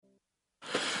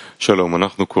שלום,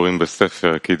 אנחנו קוראים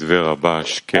בספר כתבי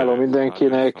רבש, Hello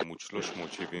mindenkinek! עמוד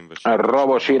 373, A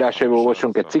Rabash írásából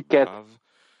olvasunk egy cikket.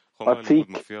 A cikk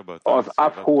az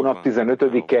Av hónap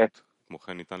 15-e,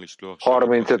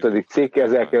 35. cikk,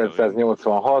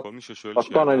 1986. A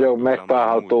tananyag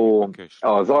megtalálható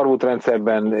az Arvut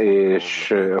rendszerben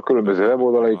és a különböző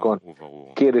weboldalaikon.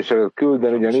 Kérdéseket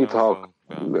külden, ugyanitt, ha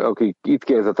akik itt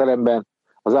kérdez a teremben,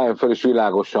 az álljon fel és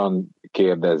világosan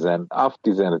kérdezzen.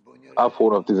 Av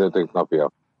hónap 15.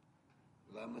 napja.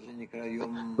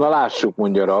 Na lássuk,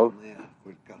 mondja Rav,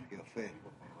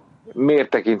 miért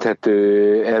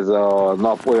tekinthető ez a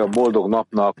nap olyan boldog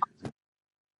napnak,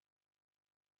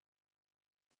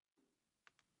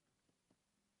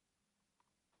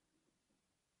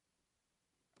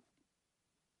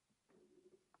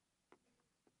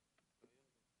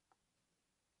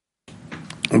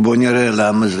 בוא נראה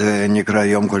למה זה נקרא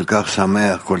יום כל כך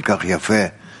שמח, כל כך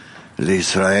יפה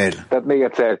לישראל. Tehát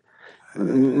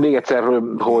még egyszer,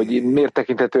 hogy miért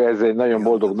tekinthető ez egy nagyon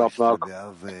boldog napnak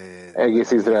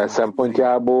egész Izrael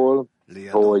szempontjából,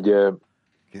 hogy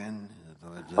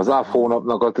az Av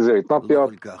hónapnak a 15. napja,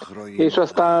 és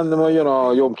aztán jön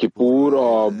a Jom Kipur,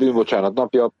 a bűnbocsánat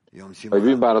napja, vagy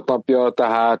bűnbánat napja,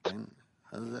 tehát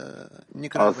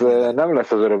az nem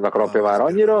lesz az örömnek a napja már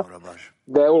annyira,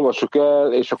 de olvassuk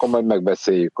el, és akkor majd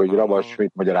megbeszéljük, hogy Rabash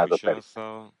mit magyarázott el.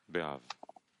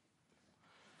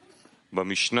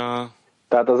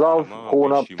 Tehát az Av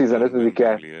hónap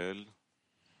 15-e,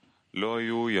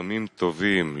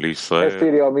 ezt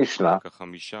írja a Misna.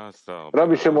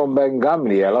 Rabbi Shimon ben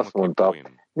Gamliel azt mondta,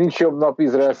 nincs jobb nap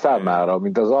Izrael számára,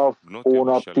 mint az Av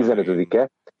hónap 15-e,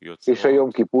 és a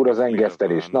Jom Kipur az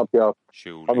engesztelés napja,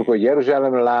 amikor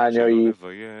Jeruzsálem lányai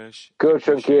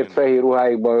kölcsönkért fehér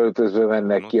ruháikba öltözve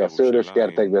mennek ki a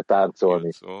szőlőskertekbe táncolni.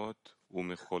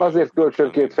 Azért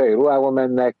kölcsönkért fehér ruhába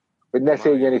mennek, hogy ne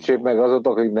szégyenítsék meg azok,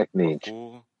 akiknek nincs.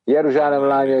 Jeruzsálem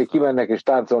lányai kimennek és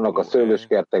táncolnak a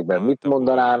szőlőskertekben. Mit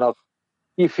mondanának?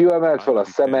 Ifjú, emeld fel a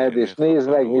szemed, és nézd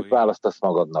meg, mit választasz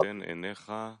magadnak.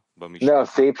 Ne a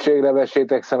szépségre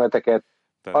vessétek szemeteket,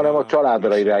 hanem a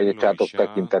családra irányítsátok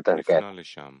tekinteteket.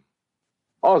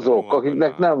 Azok,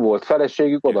 akiknek nem volt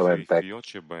feleségük, oda mentek.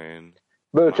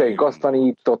 Bölcseink azt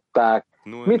tanították,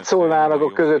 mit szólnának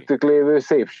a közöttük lévő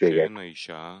szépségek.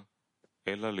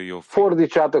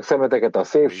 Fordítsátok szemeteket a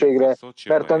szépségre,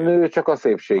 mert a nő csak a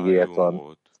szépségéért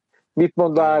van. Mit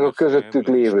mondanának a közöttük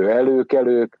lévő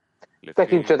előkelők?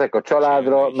 Tekintsetek a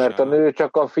családra, mert a nő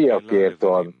csak a fiakért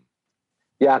van.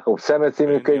 Jákob Szeme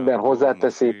című könyvben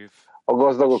hozzáteszi, a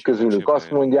gazdagok közülük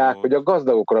azt mondják, hogy a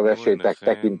gazdagokra vessétek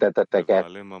tekinteteket.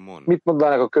 Mit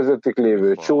mondanak a közöttük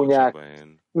lévő csúnyák?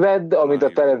 Vedd, amit a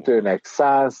teremtőnek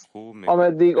szánsz,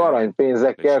 ameddig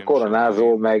aranypénzekkel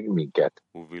koronázol meg minket.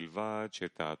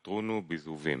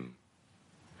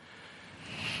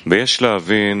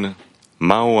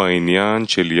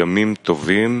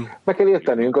 Meg kell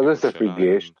értenünk az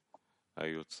összefüggést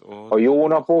a jó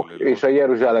napok és a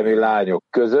jeruzsálemi lányok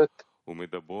között,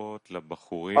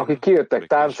 akik kijöttek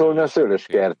táncolni a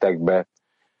szőlőskertekbe,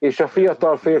 és a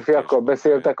fiatal férfiakkal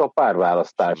beszéltek a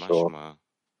párválasztásról.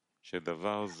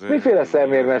 Miféle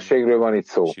szemérmességről van itt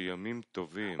szó?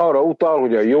 Arra utal,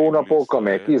 hogy a jó napok,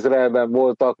 amelyek Izraelben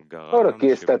voltak, arra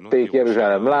késztették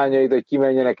Jeruzsálem lányait, hogy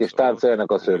kimenjenek és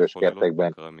táncoljanak a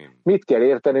szőlőskertekben. Mit kell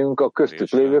értenünk a köztük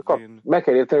lévő meg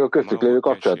kell értenünk a köztük lévő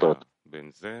kapcsolatot.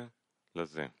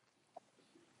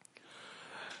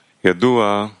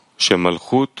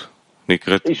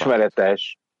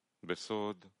 Ismeretes,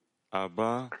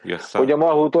 hogy a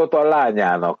Malhutot a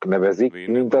lányának nevezik,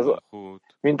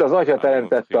 mint az atya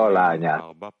teremtette a lányát.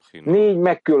 4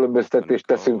 megkülönböztetést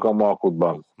teszünk a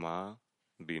Malhutban.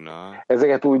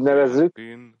 Ezeket úgy nevezzük,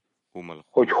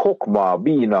 hogy Hokma,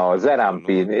 Bína,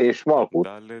 Zerampin és Malhut.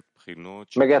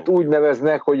 Meget úgy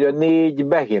neveznek, hogy a 4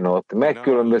 behinot,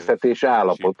 megkülönböztetés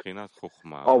állapot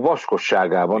a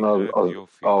vaskosságában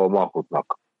a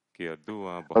Malhutnak.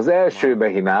 Az első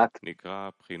behinát,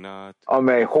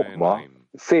 amely Hokma,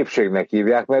 szépségnek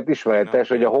hívják, mert ismeretes,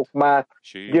 hogy a Hokmát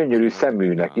gyönyörű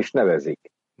szeműnek is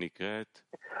nevezik.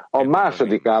 A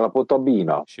második állapot a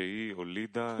Bína.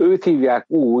 Őt hívják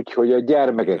úgy, hogy a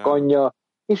gyermekek anyja,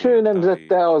 és ő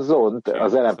nemzette a Zont,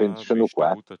 az Elempint és a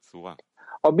Nukvát.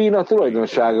 A Bína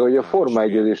tulajdonsága, hogy a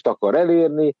formaegyezést akar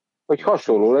elérni, hogy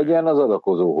hasonló legyen az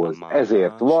adakozóhoz.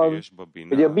 Ezért van,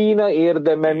 hogy a Bína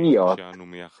érdeme miatt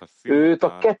őt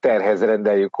a keterhez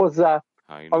rendeljük hozzá,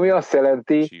 ami azt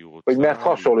jelenti, hogy mert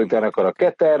hasonlítani akar a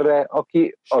keterre,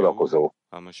 aki adakozó.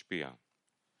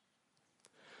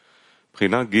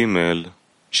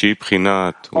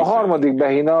 A harmadik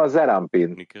behina a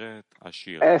zerampin.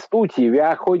 Ezt úgy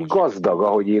hívják, hogy gazdag,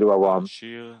 ahogy írva van.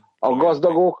 A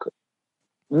gazdagok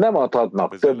nem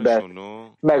adhatnak többet,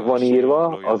 meg van írva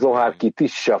a Zohár ki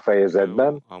Tissa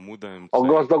fejezetben. A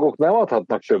gazdagok nem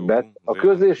adhatnak többet, a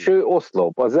középső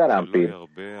oszlop, a zerampin,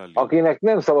 akinek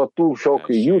nem szabad túl sok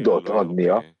judot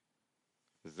adnia.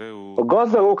 A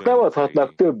gazdagok nem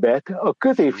adhatnak többet, a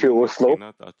középső oszlop,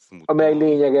 amely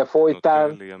lényege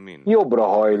folytán jobbra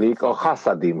hajlik a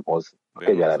hasadimhoz, a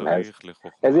kegyelemhez.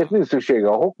 Ezért nincs szüksége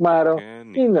a hokmára,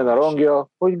 innen a rangja,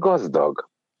 hogy gazdag.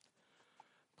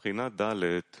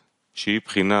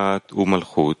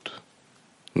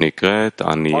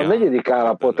 A negyedik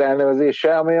állapot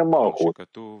elnevezése, amely a malchut,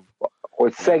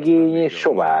 hogy szegény és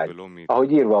sovány,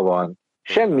 ahogy írva van.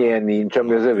 Semmilyen nincs,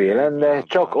 ami az övé lenne,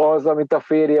 csak az, amit a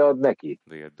férje ad neki.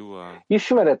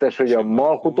 Ismeretes, hogy a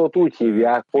malchutot úgy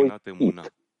hívják, hogy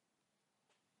hit.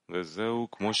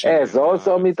 Ez az,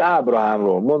 amit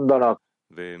Ábrahámról mondanak,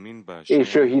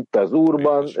 és ő hitt az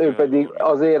Úrban, ő pedig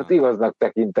azért igaznak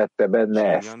tekintette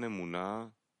benne ezt.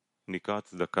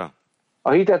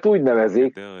 A hitet úgy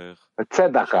nevezik, hogy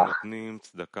cedakah,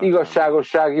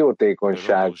 igazságosság,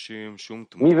 jótékonyság,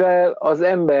 mivel az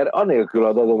ember anélkül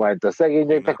ad adományt a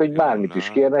szegényeknek, hogy bármit is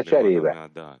kérne cserébe.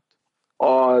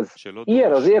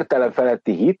 Ilyen az értelem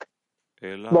feletti hit,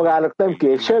 magának nem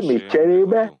kér semmit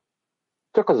cserébe,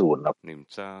 csak az Úrnak.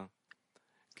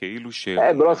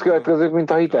 Ebből az következik,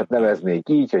 mintha hitet neveznék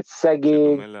így, hogy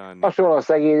szegény, hasonlóan a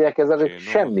szegényekhez, akik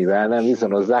semmivel nem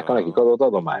viszonozzák a nekik adott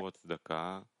adományt.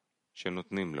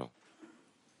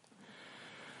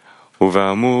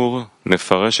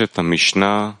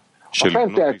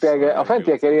 A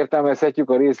fentiekkel értelmezhetjük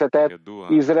a részletet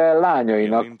Izrael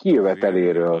lányainak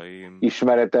kijöveteléről.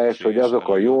 Ismeretes, hogy azok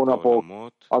a jó napok,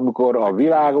 amikor a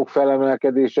világok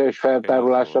felemelkedése és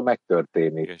feltárulása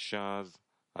megtörténik.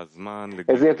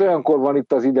 Ezért olyankor van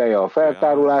itt az ideje a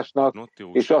feltárulásnak,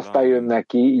 és aztán jönnek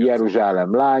ki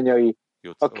Jeruzsálem lányai.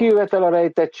 A kijövetel a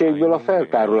rejtettségből a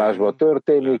feltárulásba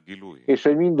történik, és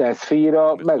hogy minden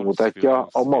szféra megmutatja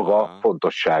a maga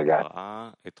fontosságát.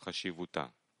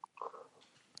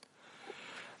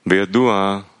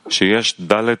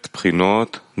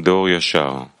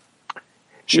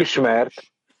 Ismert,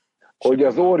 hogy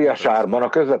az óriasárban, a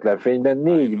közvetlen fényben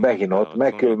 4 behinott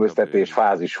megkülönböztetés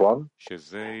fázis van.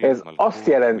 Ez azt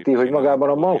jelenti, hogy magában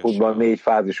a malchutban 4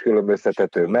 fázis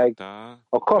különböztethető meg,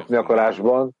 a kapni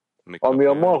akarásban, ami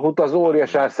a malchut az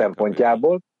óriasár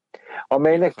szempontjából,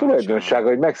 amelynek tulajdonsága,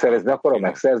 hogy megszerezni akar a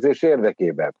megszerzés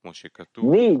érdekében.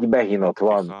 4 behinot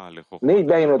van. 4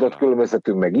 behinotot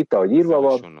különböztetünk meg itt, ahogy írva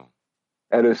van,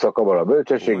 először a kabala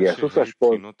bölcsességes 20-as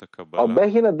pont. A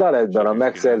behina daletben a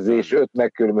megszerzés 5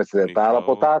 megkülönböztetett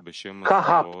állapotát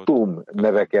kahaptum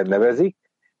neveken nevezik,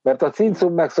 mert a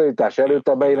cincum megszorítás előtt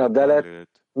a behina dalet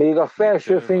még a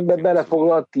felső fénybe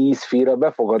belefoglalt 10 fíra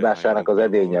befogadásának az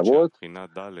edénye volt,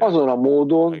 azon a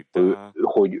módon,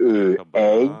 hogy ő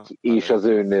egy, és az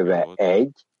ő neve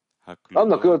egy,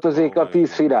 annak öltözéke a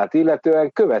 10 firát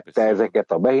illetően követte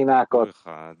ezeket a behinákat,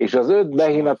 és az 5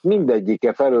 behinat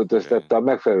mindegyike felöltöztette a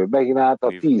megfelelő behinát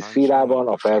a 10 firában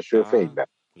a felső fénybe.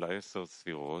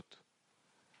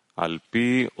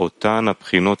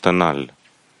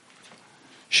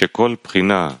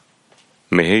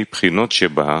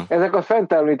 Ezek a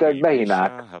fent említett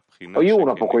behinák a jó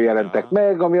napokon jelentek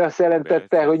meg, ami azt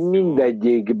jelentette, hogy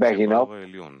mindegyik behina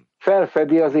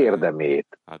felfedi az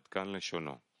érdemét.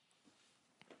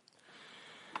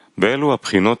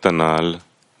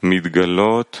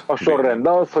 A sorrend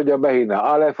az, hogy a behina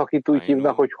Alef, akit úgy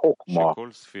hívnak, hogy Hokma,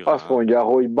 azt mondja,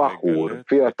 hogy Bahur,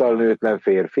 fiatal nőtlen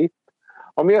férfi,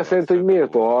 ami azt jelenti, hogy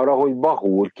méltó arra, hogy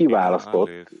Bahur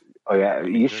kiválasztott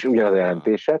is, ugyanaz a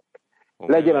jelentéset,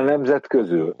 legyen a nemzet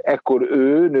közül. Ekkor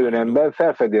ő nőnemben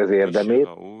felfedi az érdemét,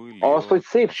 azt, hogy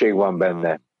szépség van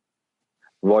benne.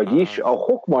 Vagyis a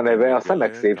Hokma neve a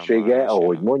szemek szépsége,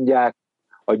 ahogy mondják,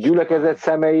 a gyülekezet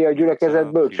szemei a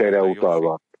gyülekezet bölcseire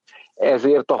utalva.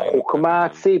 Ezért a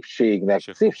hokmát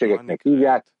szépségeknek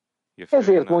hívják,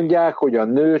 ezért mondják, hogy a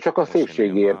nő csak a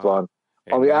szépségért van,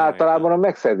 ami általában a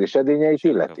megszerzés edényeit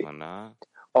illeti.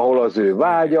 Ahol az ő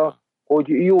vágya, hogy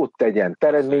jót tegyen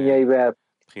eredményeivel,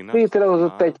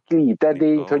 létrehozott egy klít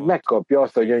edényt, hogy megkapja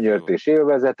azt a gyönyört és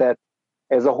élvezetet,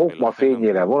 ez a hokma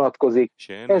fényére vonatkozik,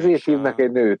 ezért hívnak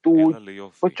egy nőt úgy,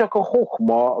 hogy csak a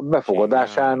hokma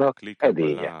befogadásának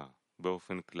edénye.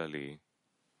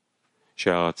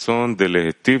 שהרצון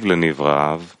דלהיטיב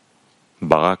לנבראיו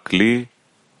ברא כלי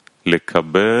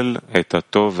לקבל את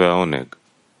הטוב והעונג.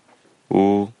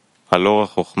 הוא על אור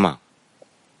החוכמה.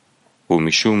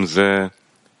 ומשום זה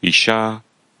אישה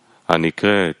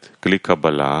הנקראת כלי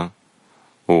קבלה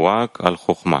הוא רק על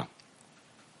חוכמה.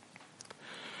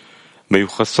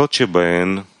 מיוחסות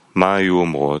שבהן מה היו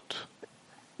אומרות?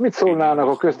 Mit szólnának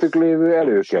a köztük lévő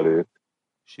előkelők?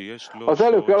 Az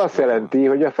előkel azt jelenti,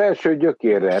 hogy a felső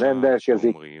gyökérrel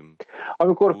rendelkezik.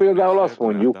 Amikor például azt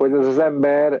mondjuk, hogy ez az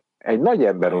ember egy nagy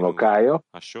ember unokája,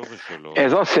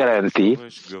 ez azt jelenti,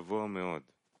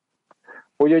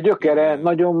 hogy a gyökere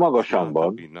nagyon magasan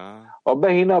van. A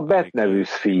Behina Bet nevű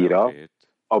szfíra,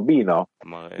 a Bina,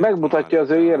 megmutatja az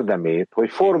ő érdemét, hogy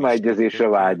formaegyezésre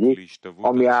vágyik,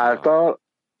 ami által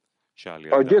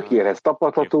a gyökérhez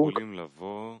tapadhatunk,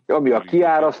 ami a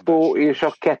kiárasztó és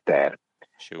a keter.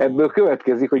 Ebből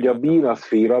következik, hogy a Bina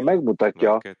szfíra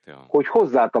megmutatja, hogy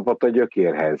hozzátapad a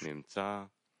gyökérhez.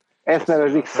 Ezt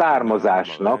nevezik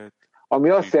származásnak, ami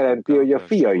azt jelenti, hogy a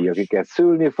fiai, akiket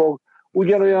szülni fog,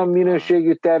 ugyanolyan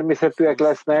minőségű természetűek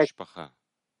lesznek,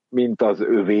 mint az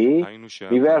övé,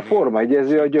 mivel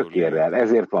formaegyező a gyökérrel.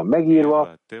 Ezért van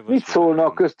megírva, mit szólna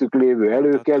a köztük lévő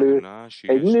előkelő,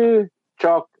 egy nő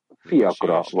csak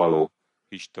fiakra való.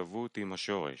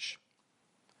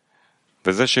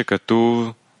 וזה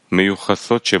שכתוב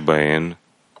מיוחסות שבהן,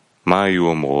 מה היו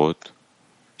אומרות?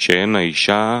 שאין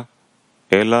האישה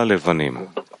אלא לבנים.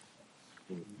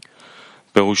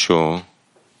 פירושו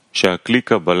שהכלי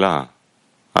קבלה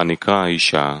הנקרא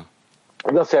האישה,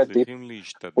 Ez azt jelenti,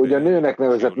 hogy a nőnek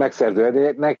nevezett megszerző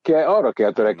edényeknek arra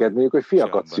kell törekedniük, hogy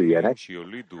fiakat szüljenek,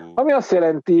 ami azt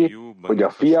jelenti, hogy a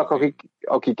fiak,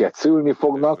 akiket szülni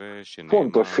fognak,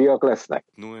 fontos fiak lesznek.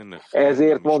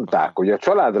 Ezért mondták, hogy a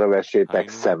családra vessétek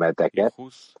szemeteket,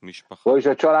 vagyis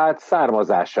a család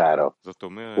származására,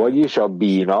 vagyis a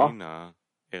Bína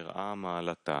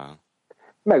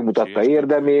megmutatta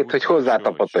érdemét, hogy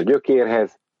hozzátapadt a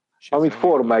gyökérhez, amit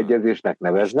formaegyezésnek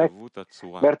neveznek,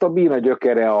 mert a Bína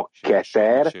gyökere a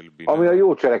keter, ami a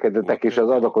jó cselekedetek és az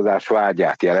adakozás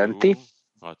vágyát jelenti.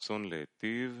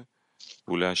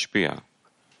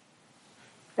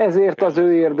 Ezért az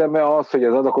ő érdeme az, hogy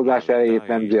az adakozás erejét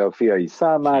nemzi a fiai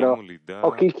számára,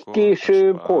 akik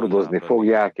később hordozni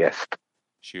fogják ezt.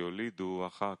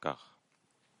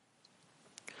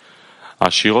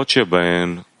 השירות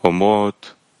שבהן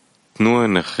אומרות, תנו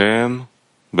עיניכם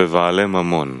בבעלי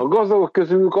ממון. A gazdagok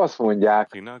közülük azt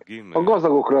mondják, a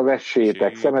gazdagokra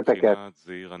vessétek szemeteket,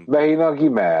 Behina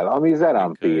Gimel, ami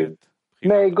Zerampin,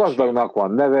 mely gazdagnak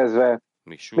van nevezve,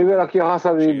 mivel aki a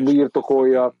haszadit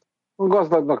birtokolja, a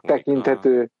gazdagnak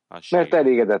tekinthető, mert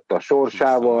elégedett a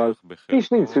sorsával, és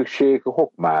nincs szükség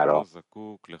hokmára.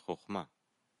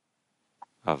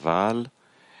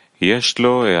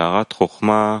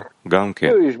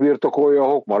 Ő is birtokolja a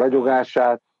hokma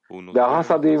ragyogását, de a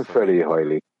haszadin fölé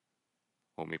hajlik.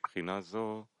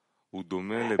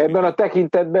 Ebben a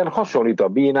tekintetben hasonlít a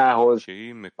Bínához,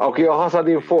 aki a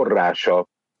haszadin forrása,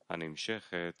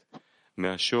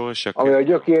 ami a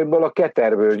gyökérből, a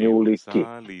keterből nyúlik ki.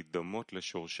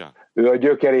 Ő a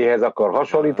gyökeréhez akar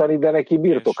hasonlítani, de neki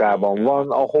birtokában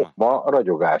van a hokma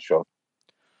ragyogása.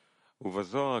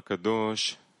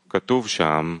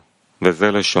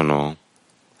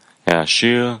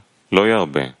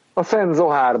 A Szent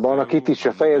Zohárban, a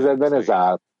Kitisse fejezetben ez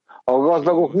áll. A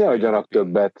gazdagok ne adjanak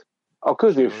többet. A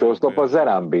középső oszlop a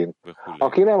Zerambin,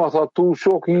 aki nem adhat túl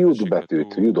sok jud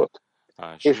betűt, judot.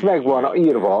 És meg van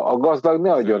írva, a gazdag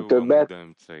ne adjon többet,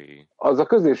 az a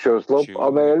középső oszlop,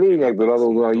 amely a lényegből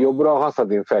adódóan jobbra a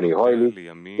haszadin felé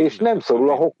hajlik, és nem szorul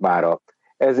a hokmára.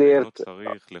 Ezért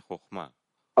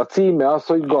a címe az,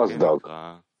 hogy gazdag.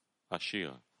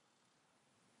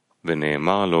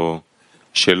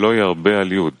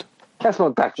 Ezt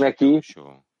mondták neki,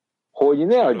 hogy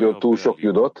ne adjon túl sok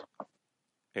judot,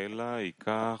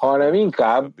 hanem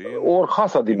inkább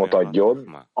haszadimot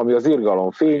adjon, ami az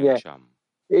irgalom fénye,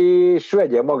 és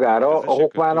vegye magára a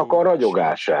hokmának a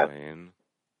ragyogását.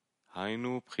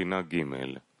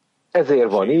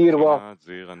 Ezért van írva,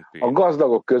 a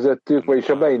gazdagok közöttük, vagyis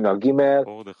a Behina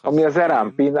Gimel, ami az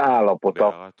Zerampin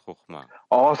állapota,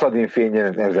 a haszadin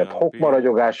fényének nevezett hokma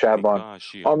ragyogásában,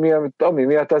 ami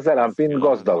miatt a Zerampin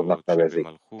gazdagnak nevezik.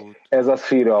 Ez a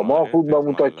szfíra a Malchutban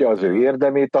mutatja az ő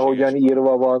érdemét, ahogyan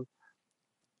írva van,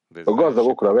 a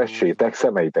gazdagokra vessétek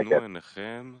szemeiteket.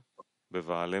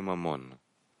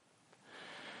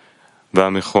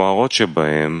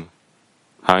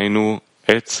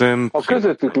 A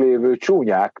közöttük lévő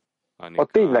csúnyák, a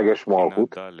tényleges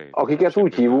Malchut, akiket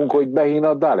úgy hívunk, hogy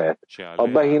Behina Dalet, a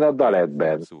Behina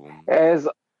Daletben. Ez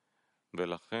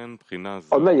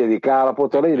a negyedik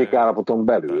állapot, a negyedik állapoton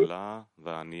belül.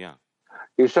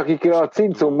 És akikre a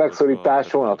cincum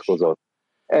megszorítás vonatkozott.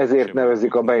 Ezért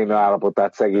nevezik a Beina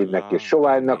állapotát szegénynek és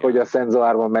soványnak, hogy a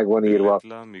Szentzohárban meg van írva,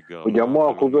 hogy a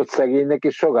Malkutot szegénynek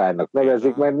és soványnak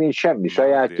nevezik, mert nincs semmi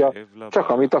sajátja, csak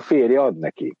amit a férje ad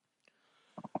neki.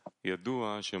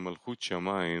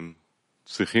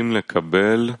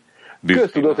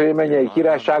 Köztudott, hogy a mennyei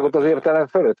királyságot az értelem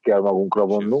fölött kell magunkra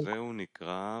vonnunk.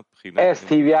 Ezt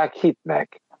hívják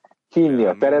hitnek. Hinni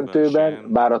a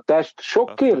Teremtőben, bár a test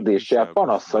sok kérdéssel,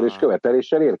 panasszal és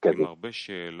követeléssel érkezik.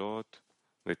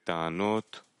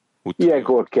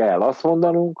 Ilyenkor kell azt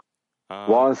mondanunk,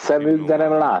 van szemük, de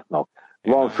nem látnak,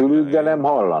 van fülük, de nem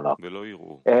hallanak.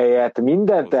 Ehelyett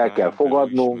mindent el kell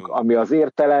fogadnunk, ami az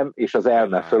értelem és az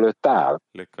elme fölött áll.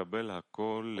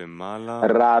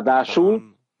 Ráadásul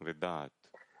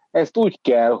ezt úgy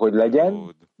kell, hogy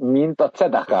legyen, mint a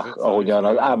cedakah, ahogyan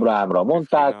az Ábrahámra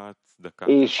mondták,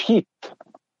 és hit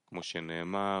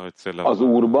az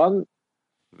Úrban,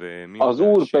 az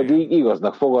Úr pedig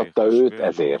igaznak fogadta őt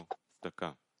ezért.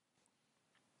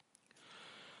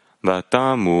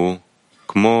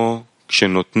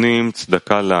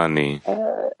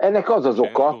 Ennek az az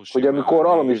oka, hogy amikor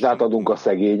alamizsdát adunk a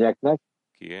szegényeknek,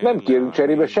 nem kérünk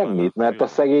cserébe semmit, mert a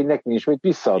szegénynek nincs mit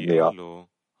visszaadnia,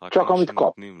 csak amit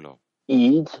kap.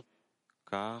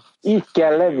 Így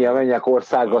kell lenni a mennyek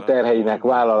országa terheinek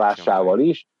vállalásával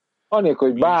is, anélkül,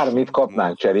 hogy bármit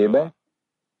kapnánk cserébe,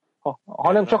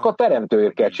 hanem csak a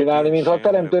Teremtőért kell csinálni, mintha a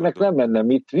Teremtőnek nem lenne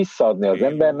mit visszaadni az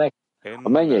embernek, a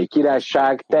mennyei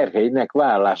királyság terheinek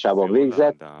vállalásában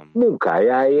végzett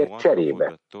munkájáért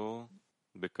cserébe.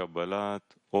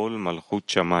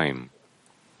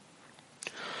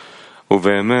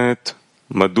 ובאמת,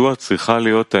 מדוע צריכה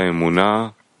להיות האמונה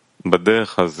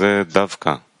בדרך הזה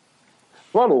דווקא?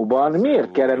 Valóban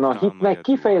miért kellene a hitnek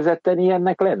kifejezetten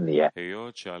ilyennek lennie?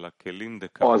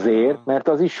 Azért, mert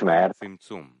az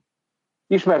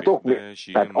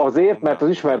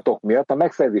ismert ok miatt a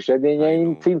megszerzés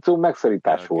edényein cincum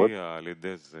megszorítás volt,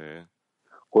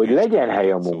 hogy legyen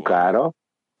hely a munkára,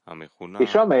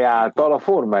 és amely által a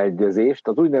formaegyezést,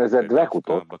 az úgynevezett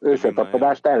vekutot,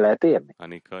 összetapadást el lehet érni.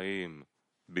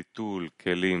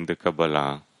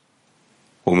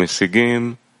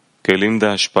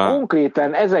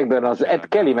 Konkrétan ezekben az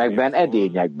kelimekben,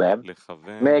 edényekben,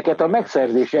 melyeket a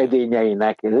megszerzés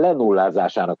edényeinek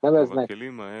lenullázásának neveznek,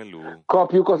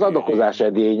 kapjuk az adakozás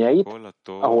edényeit,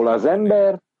 ahol az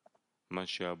ember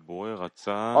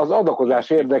az adakozás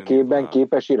érdekében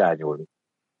képes irányulni.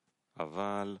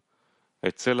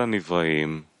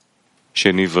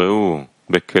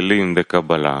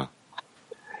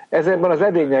 Ezekben az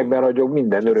edényekben ragyog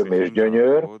minden öröm és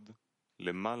gyönyör,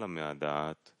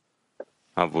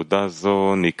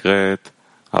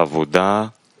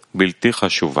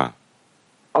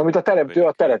 amit a Teremtő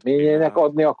a teremtményének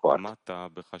adni akart.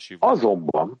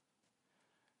 Azonban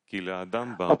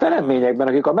a teremtményekben,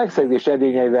 akik a megszerzés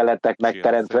edényeivel lettek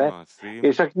megteremtve,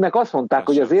 és akiknek azt mondták,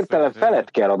 hogy az értelem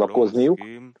felett kell adakozniuk,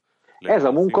 ez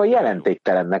a munka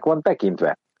jelentéktelennek van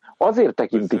tekintve. Azért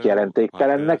tekintik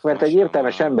jelentéktelennek, mert egy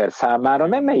értelmes ember számára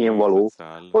nem helyén való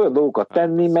olyan dolgokat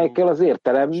tenni, melyekkel az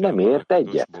értelem nem ért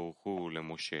egyet.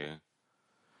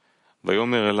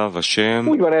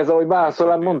 Úgy van ez, ahogy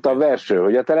Bászolán mondta a versről,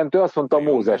 hogy a Teremtő azt mondta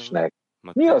Mózesnek,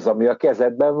 mi az, ami a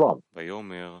kezedben van?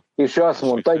 És ő azt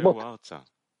mondta, egy bot.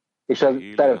 És a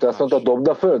Teremtő azt mondta, dobd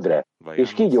a földre.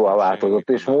 És kígyóvá változott,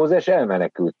 és Mózes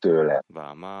elmenekült tőle.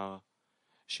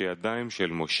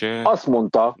 Azt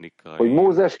mondta, hogy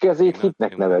Mózes kezét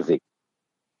hitnek nevezik.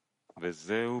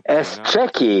 Ez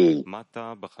csekély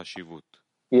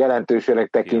jelentőségnek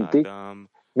tekintik,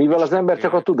 mivel az ember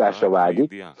csak a tudásra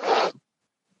vágyik,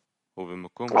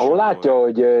 ahol látja,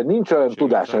 hogy nincs olyan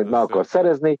tudás, amit meg akar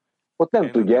szerezni, ott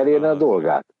nem tudja elérni a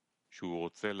dolgát.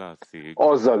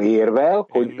 Azzal érvel,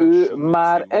 hogy ő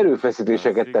már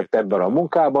erőfeszítéseket tett ebben a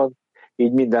munkában,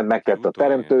 így mindent megtett a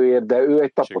Teremtőért, de ő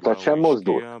egy tapotat sem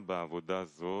mozdult.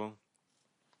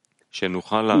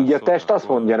 Így a test azt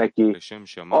mondja neki,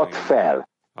 add fel,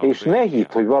 és ne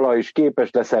hidd, hogy valaha is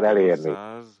képes leszel elérni.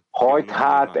 Hagyd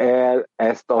hát el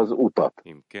ezt az utat.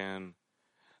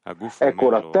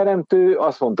 Ekkor a Teremtő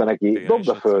azt mondta neki, dobd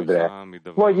a földre,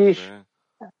 vagyis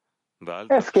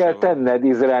ezt kell tenned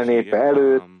Izrael népe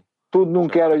előtt, tudnunk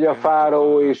kell, hogy a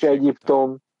fáraó és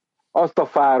Egyiptom azt a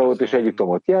fáraót és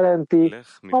Egyiptomot jelenti,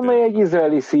 amely egy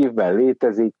izraeli szívben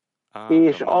létezik,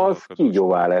 és az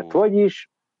kígyóvá lett, vagyis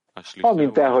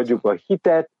amint elhagyjuk a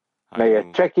hitet,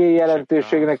 melyet csekély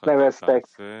jelentőségnek neveztek,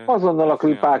 azonnal a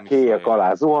klipák héjak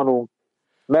alá zuhanunk,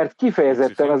 mert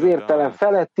kifejezetten az értelem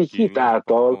feletti hit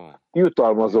által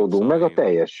jutalmazódunk meg a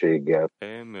teljességgel.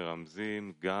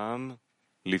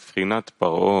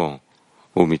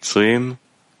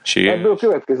 Ebből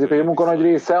következik, hogy a munka nagy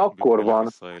része akkor van,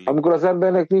 amikor az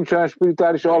embernek nincs olyan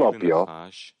spirituális alapja,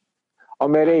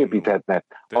 amelyre építhetnek.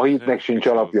 A hitnek sincs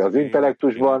alapja az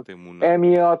intellektusban,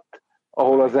 emiatt,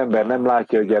 ahol az ember nem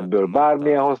látja, hogy ebből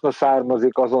bármilyen haszna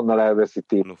származik, azonnal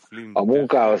elveszíti a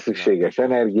munkához szükséges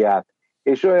energiát,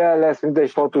 és olyan lesz, mint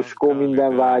egy fatuskó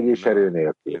minden vágy és erő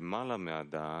nélkül.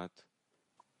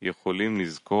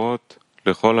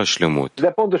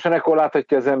 De pontosan ekkor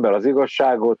láthatja az ember az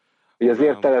igazságot, hogy az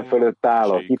értelem fölött áll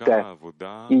a hite,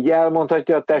 így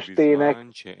elmondhatja a testének,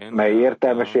 mely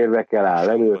értelmes érvekkel áll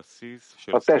elő.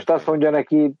 A test azt mondja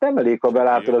neki, nem elég, ha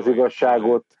belátod az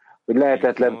igazságot, hogy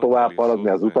lehetetlen tovább haladni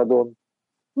az utadon.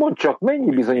 Mondd csak,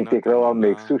 mennyi bizonyítékra van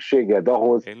még szükséged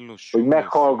ahhoz, hogy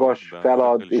meghallgass,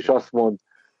 felad, és azt mondd,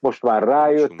 most már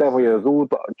rájöttem, hogy az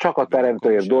út csak a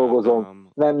teremtőért dolgozom,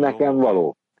 nem nekem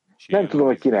való. Nem tudom,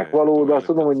 hogy kinek való, de azt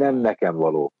tudom, hogy nem nekem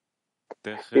való.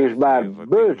 És bár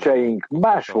bölcseink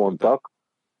más mondtak,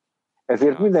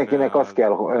 ezért mindenkinek azt kell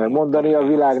mondani, a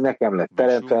világ nekem lett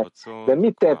teremtve, de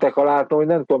mit tehetek, ha látom, hogy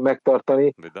nem tudom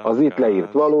megtartani az itt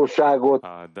leírt valóságot,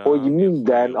 hogy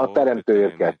minden a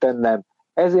teremtőért kell tennem,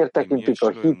 ezért tekintik a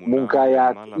hit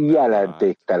munkáját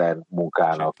jelentéktelen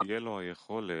munkának.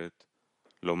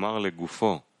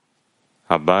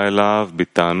 הבא אליו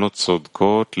בטענות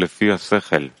צודקות לפי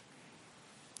השכל,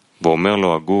 ואומר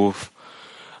לו הגוף,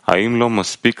 האם לא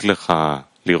מספיק לך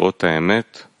לראות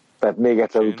האמת? Tehát még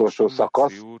egyszer utolsó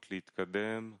szakasz.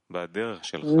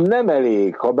 Nem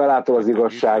elég, ha belátod az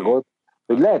igazságot,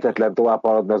 hogy lehetetlen tovább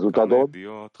haladni az utadon.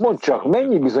 Mondd csak,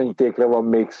 mennyi bizonyítékra van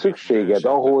még szükséged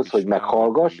ahhoz, hogy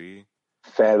meghallgass,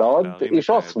 feladd, és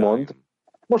azt mondd,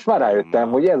 most már rájöttem,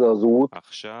 hogy ez az út,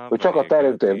 hogy csak a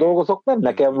teremtőért dolgozok, nem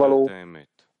nekem való.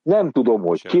 Nem tudom,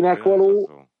 hogy kinek való,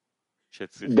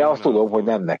 de azt tudom, hogy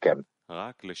nem nekem.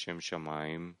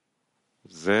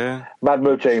 Bár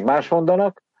bölcseink más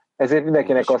mondanak, ezért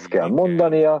mindenkinek azt kell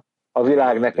mondania, a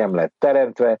világ nekem lett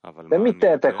teremtve, de mit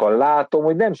tehetek, ha látom,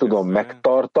 hogy nem tudom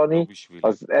megtartani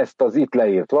ezt az itt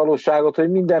leírt valóságot, hogy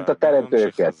mindent a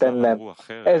teremtőért kell tennem,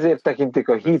 ezért tekintik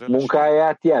a hit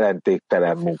munkáját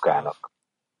jelentéktelen munkának.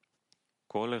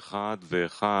 כל אחד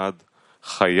ואחד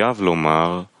חייב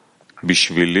לומר,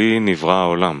 בשבילי נברא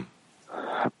העולם.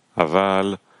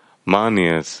 אבל מה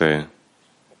אני אעשה?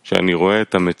 שאני רואה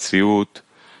את המציאות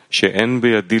שאין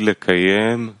בידי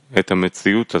לקיים את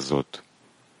המציאות הזאת.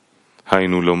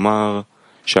 היינו לומר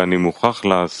שאני מוכרח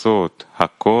לעשות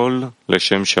הכל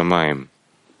לשם שמיים.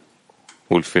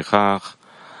 ולפיכך,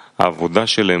 העבודה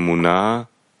של אמונה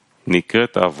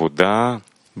נקראת עבודה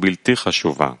בלתי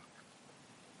חשובה.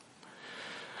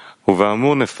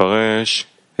 ובאמור נפרש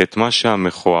את מה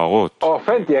שהמכוערות A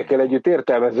fentiekkel együtt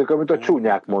értelmezzük, amit a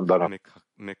csúnyák mondanak.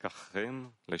 מככן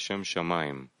לשם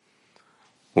שמיים.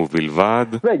 ובלבד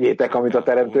Vegyétek, amit a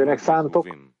teremtőnek szántok,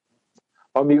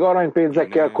 amíg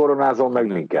aranypénzekkel koronázom meg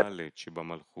minket.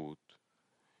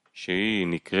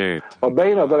 Ha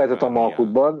bein a daletet a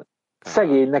malkutban,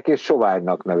 szegénynek és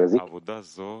soványnak nevezik.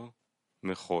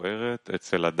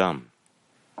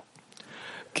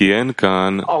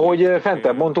 Ahogy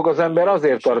fentebb mondtuk, az ember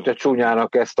azért tartja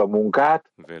csúnyának ezt a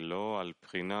munkát,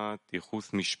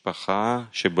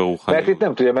 mert itt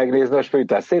nem tudja megnézni a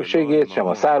spirituális szépségét, sem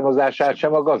a származását,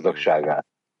 sem a gazdagságát.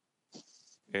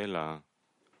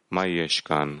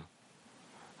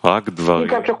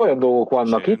 Inkább csak olyan dolgok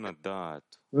vannak itt,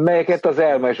 melyeket az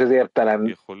elme és az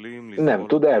értelem nem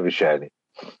tud elviselni.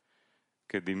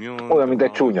 Olyan, mint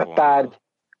egy csúnya tárgy,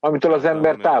 amitől az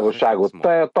ember távolságot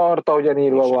tart, ahogyan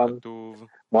írva van,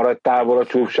 maradj távol a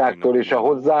csúfságtól és a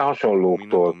hozzá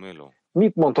hasonlóktól.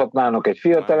 Mit mondhatnának egy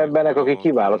fiatalembernek, aki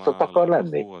kiválasztott akar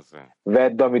lenni?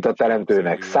 Vedd, amit a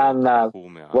teremtőnek szánnál,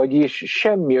 vagyis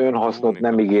semmi önhasznot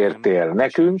nem ígértél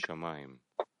nekünk.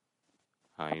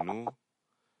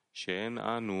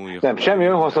 Nem, semmi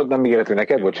önhasznot nem ígértél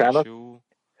neked, bocsánat.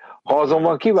 Ha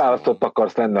azonban kiválasztott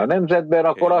akarsz lenni a nemzetben,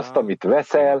 akkor azt, amit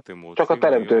veszel, csak a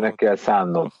teremtőnek kell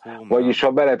szánnod. Vagyis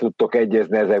ha bele tudtok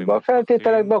egyezni ezekbe a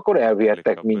feltételekbe, akkor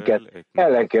elvihettek minket.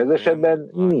 Ellenkező esetben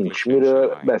nincs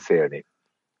miről beszélni.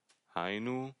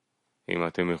 אם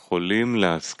אתם יכולים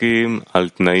להסכים על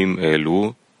תנאים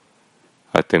אלו,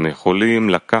 אתם יכולים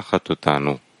לקחת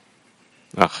אותנו.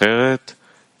 אחרת,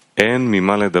 אין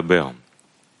ממה לדבר.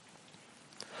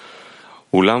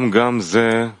 אולם גם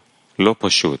זה לא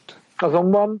פשוט.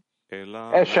 Azonban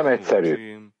ez sem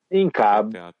egyszerű.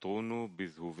 Inkább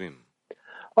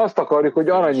azt akarjuk, hogy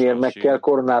aranyérmekkel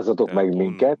koronázatok meg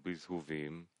minket.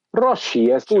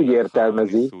 Rashi ezt úgy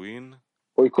értelmezi,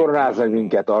 hogy koronáznak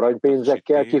minket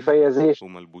aranypénzekkel kifejezést,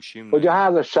 hogy a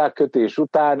házasságkötés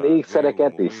után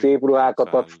ékszereket és szép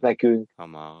ruhákat adsz nekünk.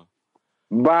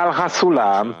 Bál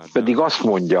Haszulám pedig azt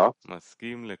mondja,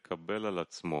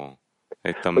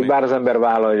 hogy bár az ember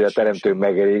vállalja a teremtő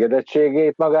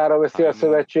megelégedettségét, magára veszi a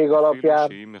szövetség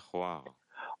alapján,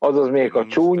 azaz még a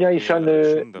csúnya is a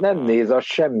nő nem néz az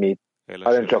semmit,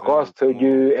 hanem csak azt, hogy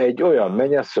ő egy olyan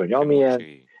mennyasszony, amilyen,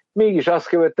 mégis azt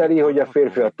követeli, hogy a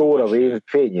férfi a tóra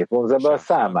fényét vonzza be a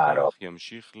számára.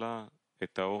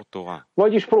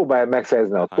 Vagyis próbálja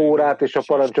megszerezni a tórát és a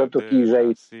parancsolatok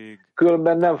ízeit,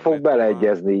 különben nem fog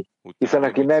beleegyezni, hiszen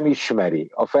aki nem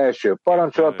ismeri a felső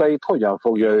parancsolatait, hogyan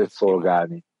fogja őt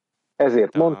szolgálni.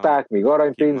 Ezért mondták, míg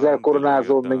aranypénzzel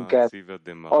koronázol minket,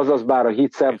 azaz bár a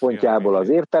hit szempontjából az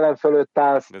értelem fölött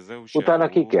állsz, utána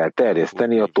ki kell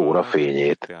terjeszteni a tóra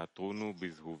fényét.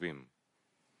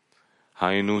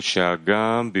 היינו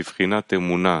שהגם בבחינת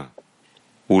אמונה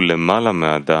ולמעלה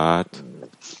מהדעת,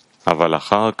 אבל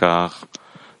אחר כך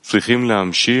צריכים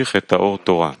להמשיך את האור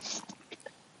תורה.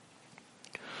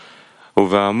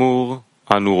 ובאמור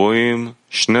אנו רואים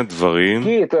שני דברים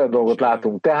Két olyan dolgot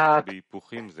látunk tehát,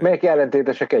 melyek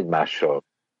ellentétesek egymással.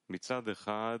 מצד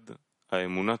אחד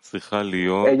האמונה צריכה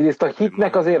להיות Egyrészt a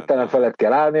hitnek az értelem felett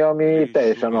kell állni, ami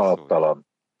teljesen alaptalan.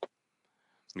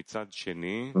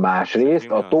 Másrészt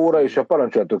a tóra és a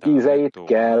parancsolatok ízeit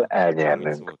kell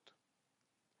elnyernünk.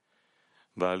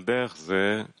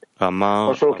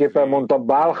 Hasonlóképpen mondta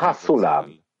Bál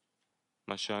Haszulám.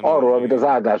 Arról, amit az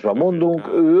áldásban mondunk,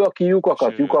 ő, aki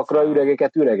lyukakat lyukakra,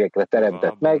 üregeket üregekre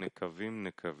teremtett meg,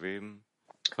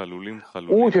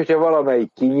 úgy, hogyha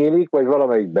valamelyik kinyílik, vagy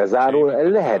valamelyik bezárul,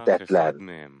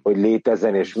 lehetetlen, hogy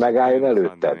létezzen és megálljon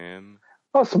előtted.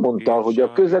 Azt mondta, hogy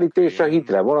a közelítés a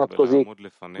hitre vonatkozik,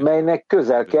 melynek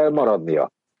közel kell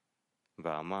maradnia.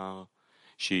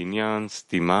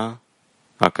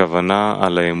 הכוונה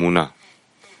על האמונה,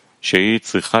 שהיא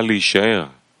צריכה להישאר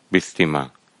בסתימה.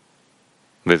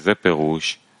 וזה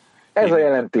פירוש. Ez a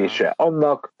jelentése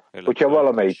annak, hogyha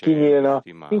valamelyik kinyílna,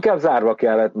 inkább zárva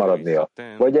kellett maradnia,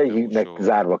 vagy egyiknek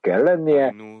zárva kell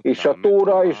lennie, és a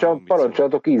tóra és a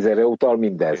parancsolatok ízére utal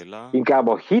mindez. Inkább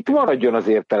a hit maradjon az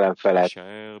értelem felett,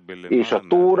 és a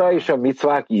tóra és a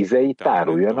micvák ízei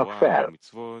táruljanak fel.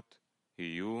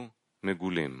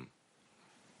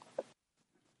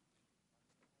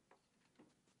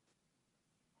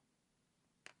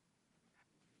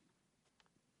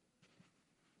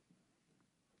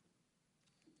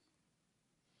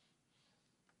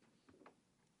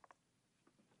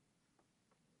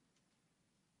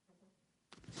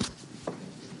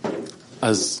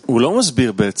 אז הוא לא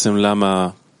מסביר בעצם למה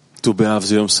ט"ו באב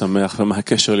זה יום שמח ומה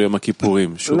הקשר ליום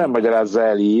הכיפורים. Nem magyarázza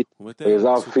el itt, hogy az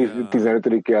Av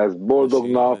 15-e az boldog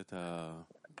nap,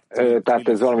 tehát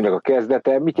ez valaminek a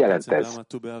kezdete. Mit jelent ez?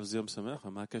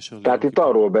 Tehát itt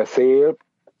arról beszél,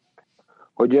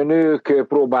 hogy a nők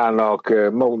próbálnak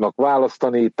maguknak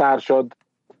választani társad,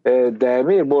 de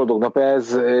miért boldog nap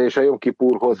ez, és a Jom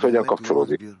Kipurhoz hogyan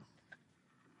kapcsolódik?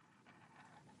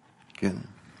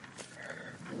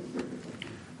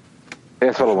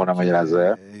 Ezt valóban nem magyarázza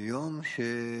el.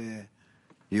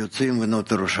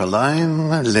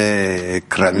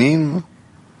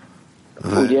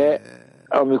 Ugye,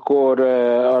 amikor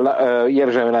a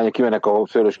jeruzsálemi lányok kimennek a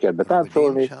szőlőskertbe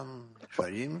táncolni,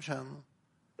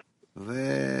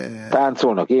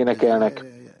 táncolnak, énekelnek,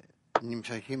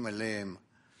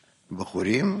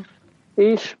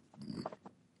 és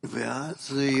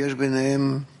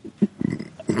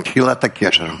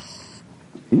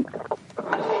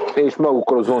és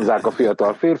magukkal zonzák a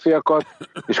fiatal férfiakat,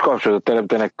 és kapcsolatot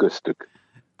teremtenek köztük.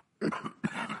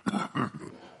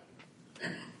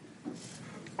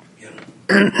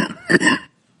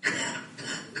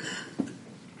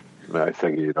 Jaj,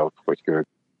 szegény nap, hogy kövök.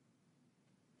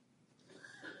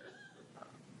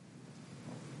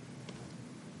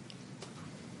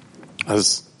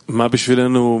 אז מה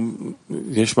בשבילנו,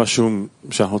 יש משהו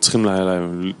שאנחנו צריכים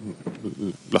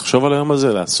לחשוב על היום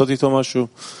הזה, לעשות איתו משהו?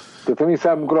 Tehát a mi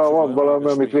számunkra van valami,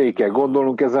 amit végig kell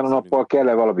gondolnunk ezen a nappal,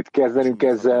 kell-e valamit kezdenünk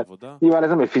ezzel. Nyilván ez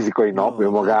nem egy fizikai nap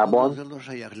önmagában,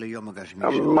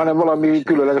 hanem valami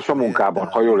különleges a munkában,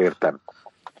 ha jól értem.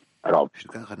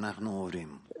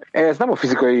 Ez nem a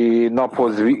fizikai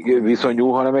naphoz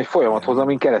viszonyul, hanem egy folyamathoz,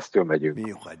 amin keresztül megyünk.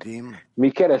 Mi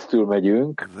keresztül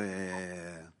megyünk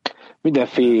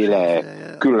mindenféle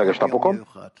különleges napokon,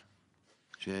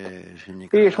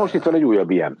 és most itt van egy újabb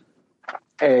ilyen.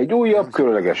 Egy újabb,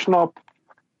 különleges nap.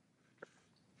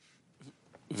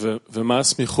 ומה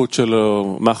הסמיכות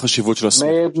שלו, מה החשיבות של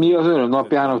הסמיכות? Mi az önök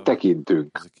napjának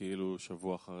tekintünk. זה כאילו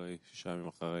שבוע אחרי, 6 ימים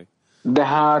אחרי. De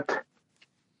hát,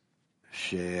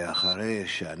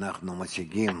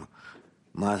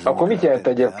 akkor mit jelent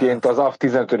egyébként az Av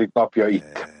 15. napja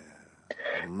itt?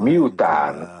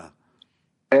 Miután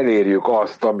elérjük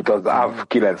azt, amit az Av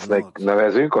 9-nek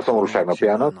nevezünk, a szomorúság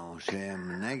napjának,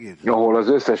 ahol az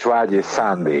összes vágy és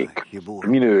szándék,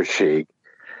 minőség,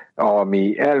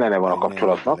 ami ellene van a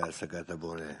kapcsolatnak,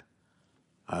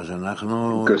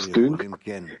 köztünk,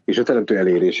 és a teremtő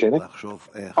elérésének,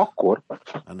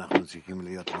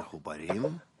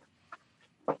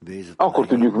 akkor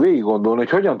tudjuk végig gondolni, hogy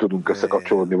hogyan tudunk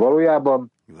összekapcsolódni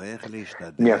valójában,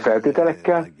 milyen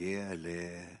feltételekkel,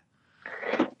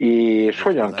 és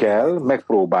hogyan kell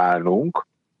megpróbálnunk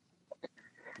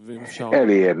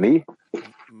elérni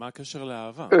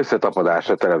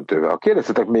összetapadásra teremtővel. Ha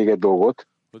kérdeztetek még egy dolgot,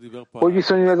 hogy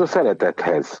viszonyul ez a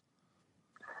szeretethez?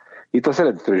 Itt a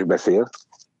szeretetről is beszél,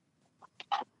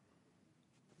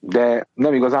 de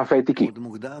nem igazán fejti ki.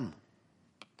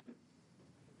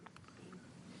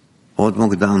 Mert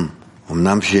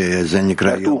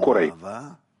túl korai.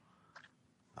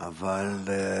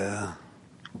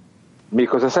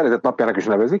 Méghozzá a szeretet napjának is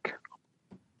nevezik.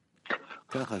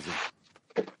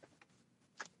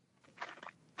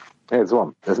 Ez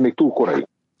van, ez még túl korai.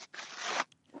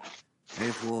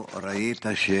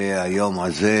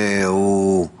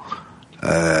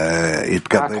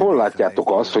 Hát hol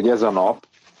látjátok azt, hogy ez a nap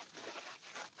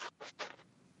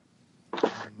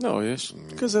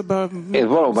ez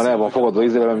valóban el van fogadva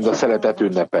Izraelben, mint a szeretet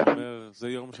ünnepe.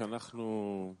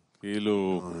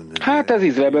 Hát ez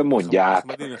Izraelben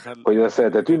mondják, hogy a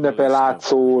szeretet ünnepe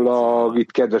látszólag,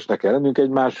 itt kedvesnek kell lennünk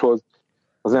egymáshoz,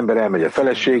 az ember elmegy a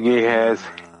feleségéhez.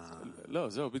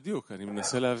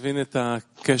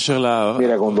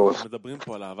 Mire gondolsz?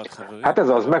 Hát ez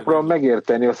az, megpróbálom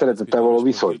megérteni a szeretettel való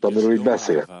viszonyt, amiről itt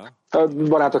beszél. A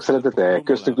barátok szeretete,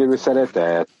 köztük lévő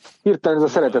szeretet. Hirtelen ez a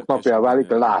szeretet napjá válik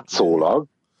látszólag,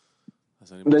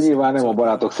 de nyilván nem a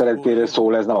barátok szeretéről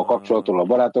szól, ez nem a kapcsolatról a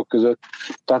barátok között.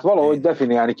 Tehát valahogy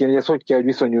definiálni kéne, hogy ez hogy kell, hogy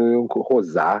viszonyuljunk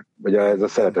hozzá, vagy ez a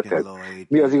szeretethez.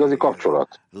 Mi az igazi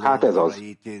kapcsolat? Hát ez az.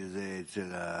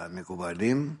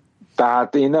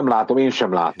 Tehát én nem látom, én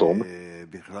sem látom,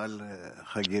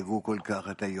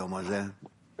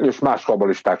 és más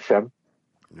kabbalisták sem,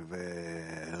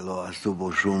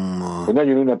 hogy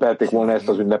nagyon ünnepelték volna ezt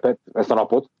az ünnepet, ezt a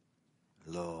napot.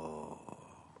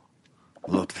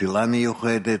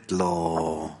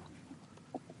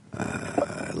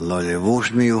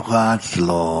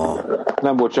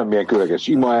 Nem volt semmilyen különleges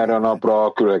ima erre a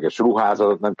napra, különleges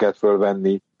ruházatot nem kellett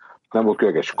fölvenni, nem volt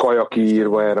különleges kaja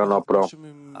kiírva erre a napra.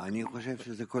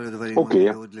 Oké.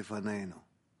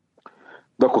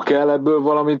 De akkor kell ebből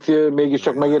valamit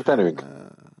mégiscsak megértenünk?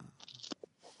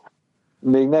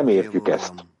 Még nem értjük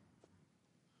ezt.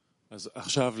 אז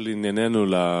עכשיו לענייננו,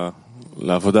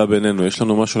 לעבודה בינינו, יש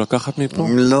לנו משהו לקחת מפה?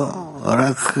 לא,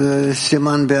 רק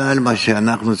סימן בעלמא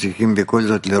שאנחנו צריכים בכל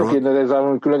זאת לראות. Oké, de ez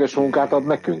a különleges munkát ad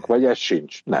nekünk, vagy ez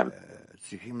sincs? Nem.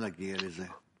 צריכים להגיע לזה.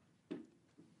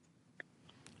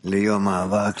 ליום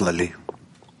האהבה הכללי.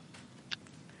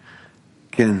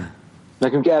 כן.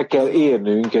 Nekünk el kell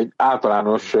érnünk egy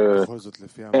általános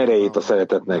erejét a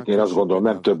szeretetnek, én azt gondolom,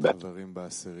 nem többet.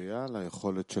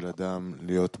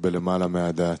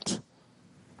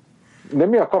 De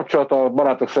mi a kapcsolat a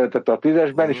barátok szeretete a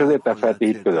 10-esben és az értelmfelti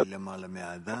hit között?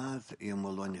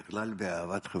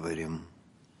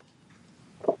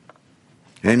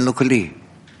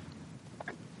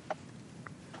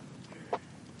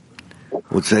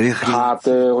 Hát,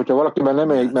 hogyha valakiben nem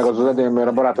élik meg az edény, mert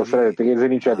a barátok szeretetek érzi,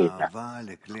 nincs edénye.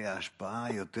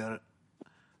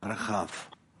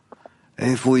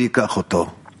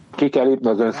 Ki kell lépni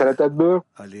az önszeretetből,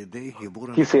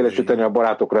 kiszélesíteni a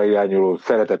barátokra irányuló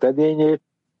szeretet edényét,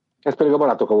 ez pedig a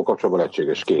barátokkal kapcsolatban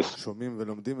egységes, kész.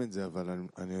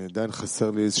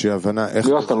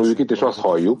 Mi azt tanuljuk itt, és azt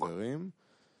halljuk,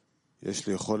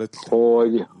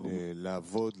 hogy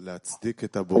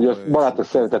a barátok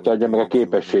szeretete adja meg a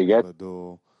képességet,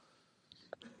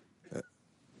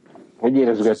 hogy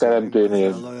érezzük a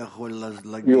teremtőnél.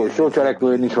 Jó, és jó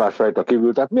cselekvő, nincs más rajta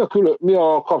kívül. Tehát mi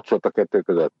a kapcsolat a kettő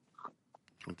között?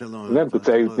 Nem tudsz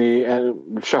eljutni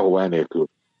sehova enélkül.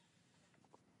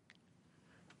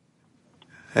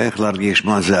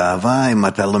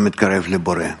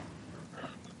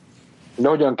 De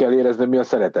hogyan kell érezni, mi a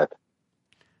szeretet?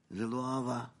 Mert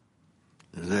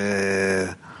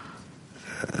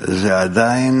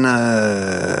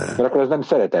akkor ez nem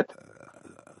szeretet.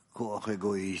 Van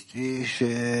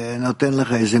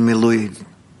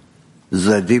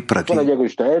egy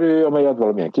egoista erő, amely ad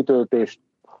valamilyen kitöltést.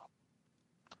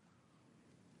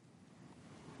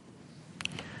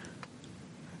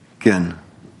 כן.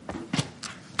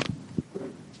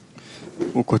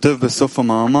 הוא כותב בסוף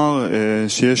המאמר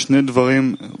שיש שני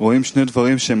דברים, רואים שני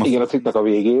דברים שהם igen, a cikknek a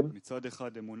végén מצד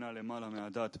אחד אמונה למעלה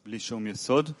מהדת bli שום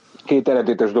יסוד. két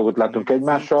ellentétes dolgot látunk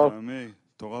egymással.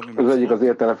 Az egyik az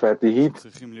értelemfelti hit,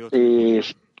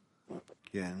 és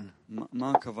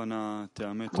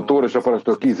a Tóra és a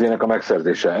parancsok kízének a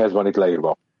megszerzése. Ez van itt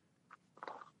leírva.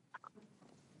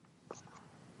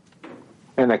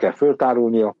 Ennek kell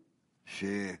föltárulnia.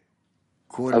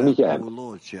 Ez mit jelent?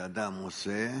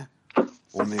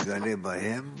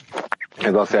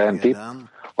 Ez azt jelenti,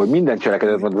 hogy minden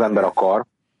cselekedet, amit az ember akar,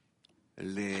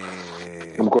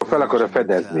 amikor fel akarja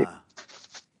fedezni,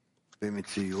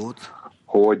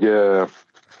 hogy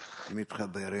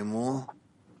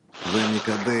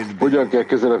hogyan kell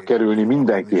közelebb kerülni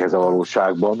mindenkihez a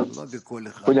valóságban,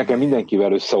 hogyan kell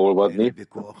mindenkivel összeolvadni,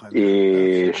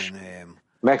 és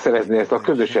megszerezni ezt a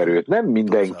közös erőt. Nem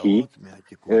mindenki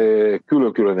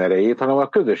külön-külön erejét, hanem a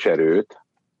közös erőt,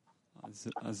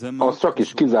 az csak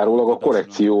is kizárólag a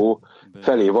korrekció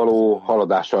felé való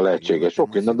haladással lehetséges.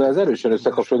 Sok minden, de ez erősen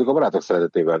összekapcsolódik a barátok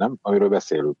szeretetével, nem? Amiről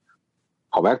beszélünk.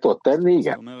 Ha meg tudod tenni,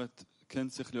 igen.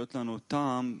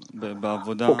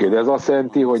 Oké, de ez azt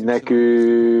jelenti, hogy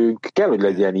nekünk kell, hogy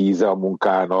legyen íze a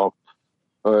munkának,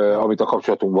 amit a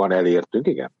kapcsolatunkban elértünk,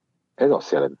 igen. Ez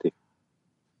azt jelenti.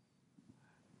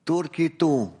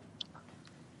 Turkitó.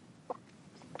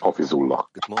 Hafizullah.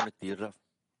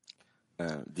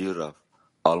 Dear Rav,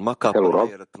 alma kapına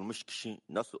yaratılmış kişi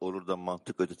nasıl olur da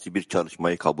mantık ötesi bir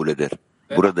çalışmayı kabul eder?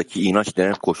 Buradaki inanç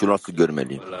denen koşulu nasıl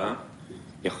görmeliyim?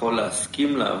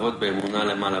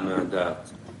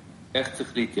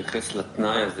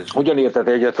 Hogyan érted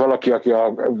egyet valaki, aki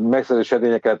a megszerzés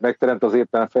edényeket megteremt az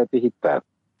értelemfelti hittel?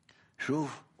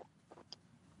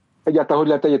 Egyáltalán hogy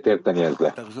lehet egyet érteni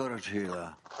ezzel?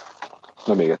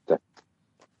 Na még egyszer.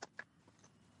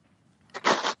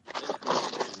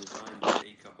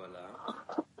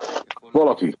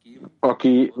 Valaki,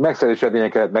 aki megszerzés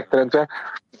edényeket megteremtve,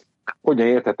 hogyan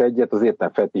érthet egyet az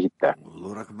értelemfelti hittel?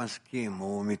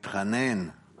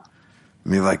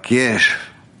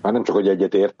 Már nem csak, hogy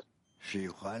egyet ért.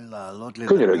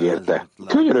 Könyörög érte.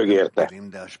 Könyörög érte.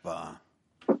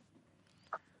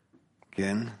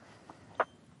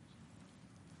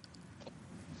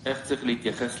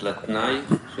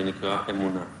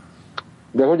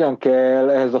 De hogyan kell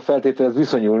ehhez a feltételhez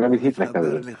viszonyulni, amit hitnek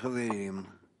nevezünk?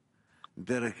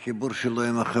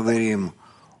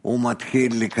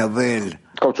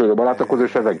 Kapcsolódja a barátokhoz,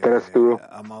 és ezen keresztül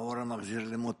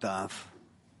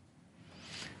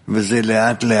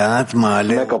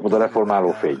megkapod a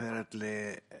reformáló fényt.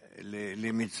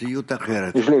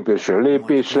 És lépésről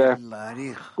lépésre,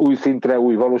 új szintre,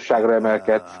 új valóságra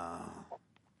emelkedsz,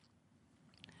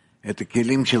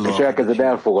 és elkezded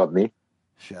elfogadni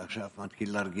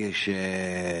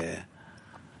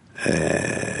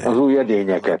az új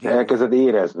edényeket, elkezded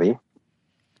érezni,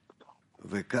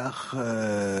 hogy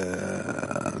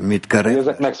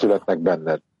ezek megszületnek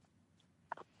benned.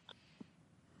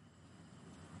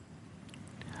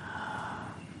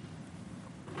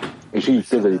 És így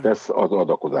közelítesz az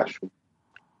adakozáshoz.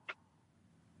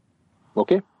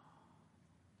 Oké?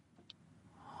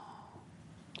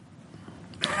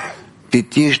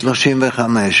 Titi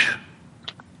 35.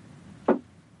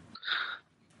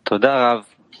 תודה רב.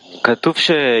 כתוב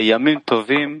שימים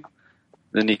טובים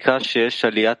זה נקרא שיש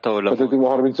עליית העולמות.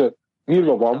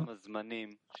 כמה זמנים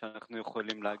שאנחנו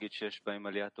יכולים להגיד שיש בהם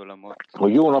עליית עולמות?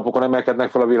 Hogy jó napokon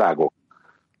emelkednek fel a világok.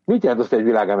 Mit jelent azt, hogy egy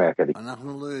világ emelkedik?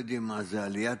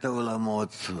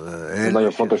 Ez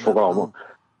nagyon fontos fogalom.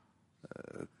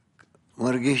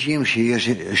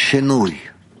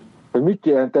 Hogy mit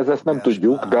jelent ez, ezt nem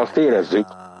tudjuk, de azt érezzük,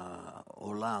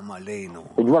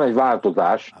 hogy van egy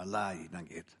változás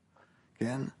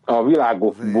a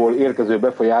világokból érkező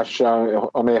befolyással,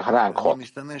 amely ránk hat.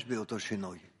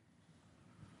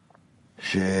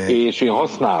 És én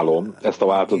használom ezt a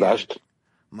változást,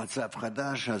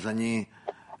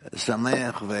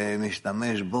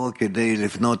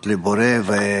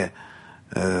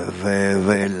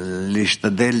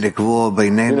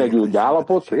 jön egy úgy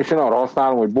állapot, és én arra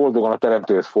használom, hogy boldogan a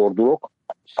teremtőhöz fordulok,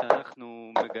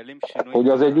 hogy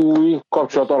az egy új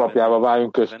kapcsolat alapjává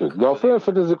váljunk köztük. De ha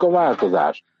felfedezzük a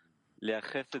változást,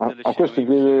 a köztünk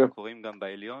lévő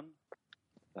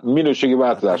minőségi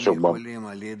változásokban.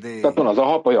 Tehát van az a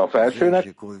hapaja a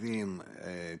felsőnek,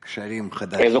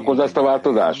 ez okozza ezt a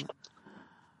változást.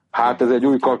 Hát ez egy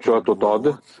új kapcsolatot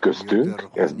ad köztünk,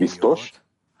 ez biztos,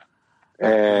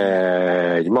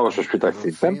 egy magasos spirituális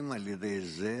szinten,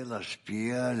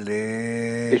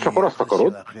 és akkor azt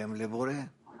akarod,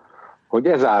 hogy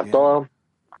ezáltal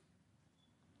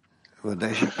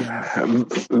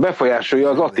befolyásolja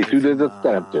az attitűdöt a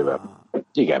teremtővel.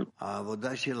 Igen.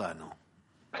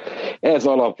 Ez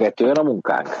alapvetően a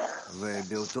munkánk.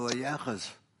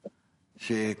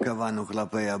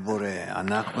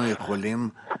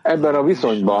 Ebben a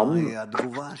viszonyban,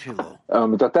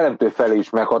 amit a teremtő felé is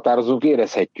meghatározunk,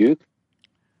 érezhetjük,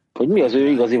 hogy mi az ő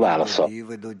igazi válasza.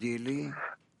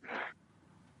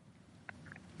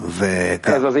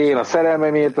 Ez az én a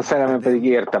szerelmemért, a szerelmem pedig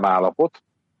értem állapot,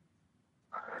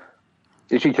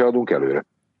 és így haladunk előre.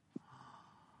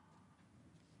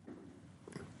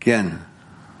 Ken.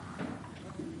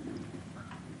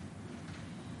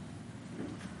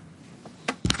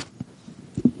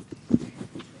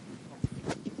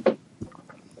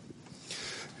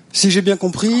 Si j'ai bien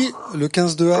compris, le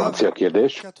 15 de Av, 4 filles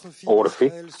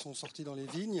d'Israël sont sortis dans les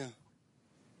vignes.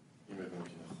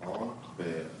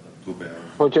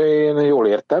 Hogyha én jól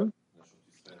értem,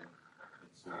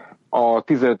 a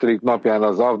 15. napján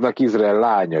az Avnak Izrael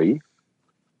lányai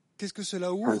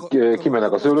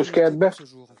kimennek a szőlőskertbe,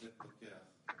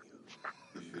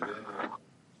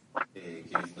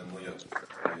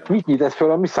 mit nyit ez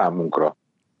fel a mi számunkra?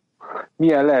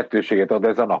 Milyen lehetőséget ad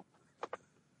ez a nap?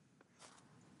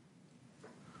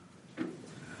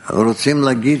 רוצים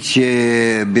להגיד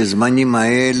שבזמנים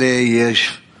האלה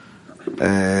יש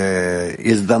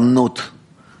הזדמנות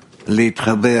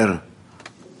להתחבר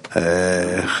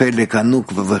חלק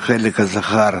הנוקבה וחלק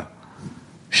הזכר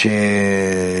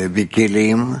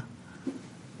שבכלים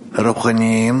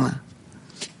רוחניים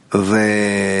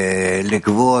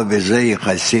ולקבוע בזה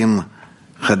יחסים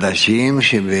חדשים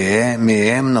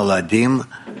שמהם נולדים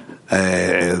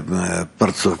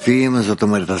פרצופים, זאת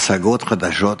אומרת השגות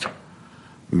חדשות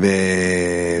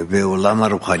בעולם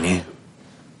הרוחני.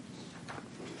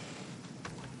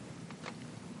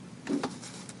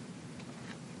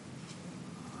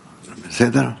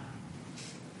 בסדר?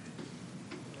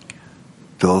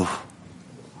 טוב.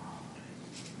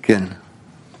 כן.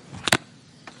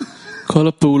 כל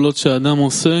הפעולות שהאדם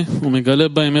עושה, הוא מגלה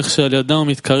בהם איך שעל ידם הוא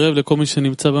מתקרב לכל מי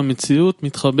שנמצא במציאות,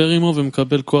 מתחבר עמו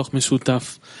ומקבל כוח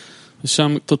משותף.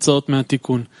 ושם תוצאות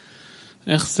מהתיקון.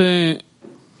 איך זה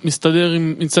מסתדר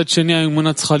עם מצד שני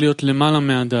האמונה צריכה להיות למעלה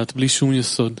מהדעת, בלי שום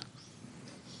יסוד?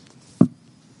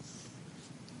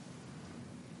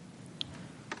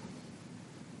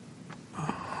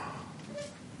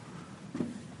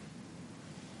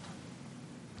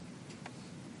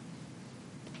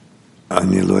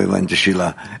 אני לא הבנתי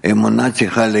שאלה. אמונה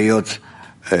צריכה להיות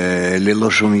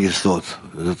ללא שום יסוד.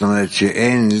 זאת אומרת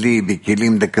שאין לי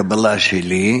בכלים לקבלה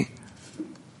שלי,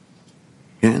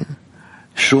 כן?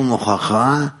 שום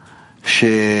הוכחה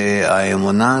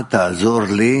שהאמונה תעזור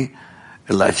לי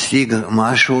להשיג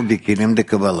משהו בכלים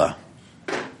לקבלה.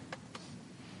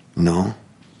 נו.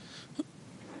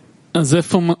 אז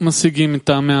איפה משיגים את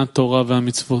טעמי התורה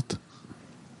והמצוות?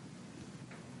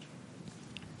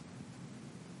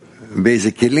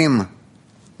 באיזה כלים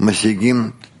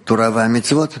משיגים תורה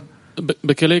והמצוות?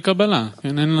 בכלי קבלה,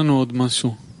 כן, אין לנו עוד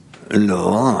משהו.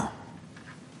 לא,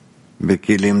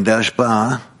 בכלים די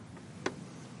השפעה,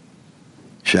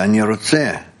 שאני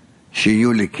רוצה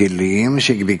שיהיו לי כלים,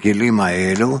 שבכלים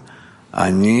האלו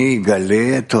אני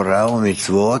אגלה תורה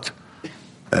ומצוות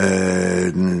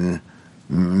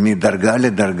מדרגה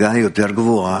לדרגה יותר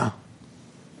גבוהה.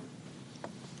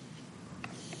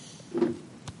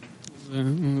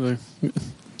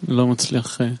 לא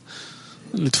מצליח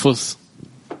לתפוס.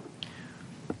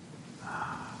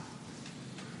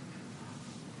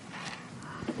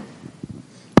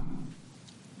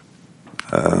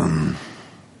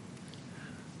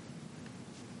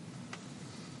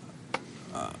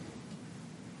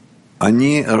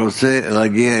 אני רוצה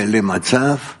להגיע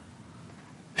למצב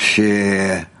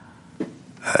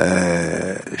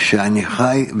שאני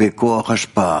חי בכוח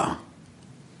השפעה.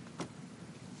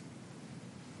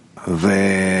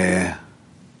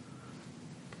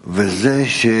 וזה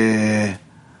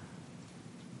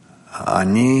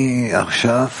שאני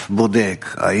עכשיו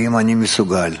בודק האם אני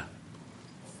מסוגל.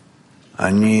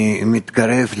 אני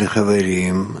מתקרב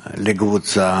לחברים,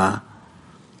 לקבוצה,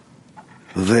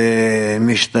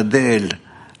 ומשתדל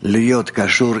להיות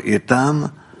קשור איתם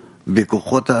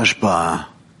בכוחות ההשפעה.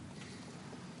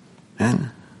 כן?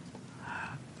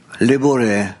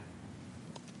 לבורא,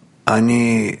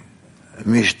 אני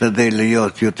משתדל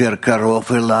להיות יותר קרוב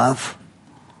אליו,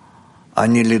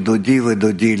 אני לדודי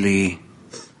ודודי לי,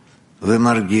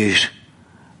 ומרגיש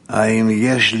האם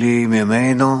יש לי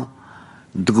ממנו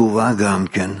תגובה גם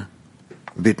כן,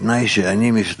 בתנאי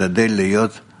שאני משתדל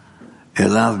להיות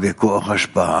אליו בכוח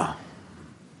השפעה.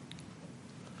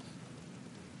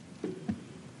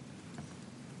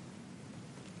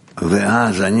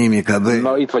 ואז אני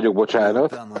מקבל itt vagyok,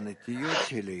 bocsánat.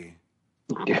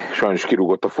 Sajnos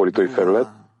kirúgott a fordítói felület.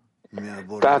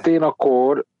 Tehát én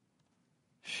akkor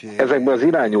ezekben az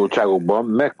irányultságokban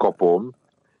megkapom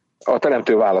a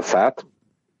teremtő válaszát,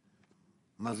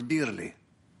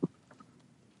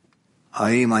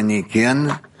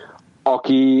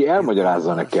 aki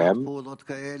elmagyarázza nekem,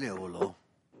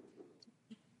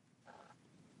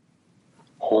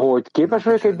 hogy képes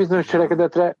vagyok egy bizonyos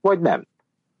cselekedetre, vagy nem.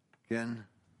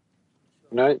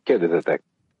 Na, kérdezetek.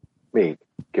 Még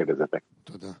kérdezetek.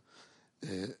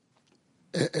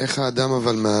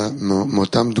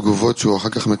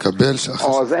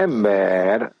 Az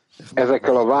ember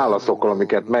ezekkel a válaszokkal,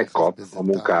 amiket megkap a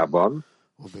munkában,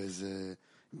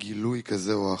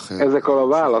 ezekkel a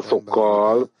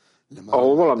válaszokkal,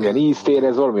 ahol valamilyen ízt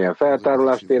érez, valamilyen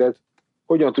feltárolást érez,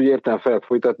 hogyan tudja értelemben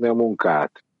folytatni a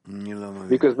munkát,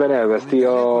 miközben elveszti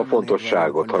a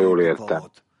fontosságot, ha jól értem.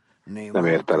 Nem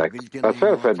értelek. Tehát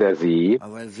felfedezi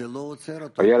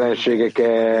a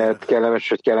jelenségeket, kellemes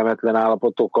vagy kellemetlen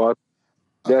állapotokat,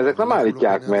 de ezek nem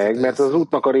állítják meg, mert az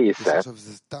útnak a része.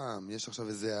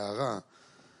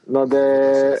 Na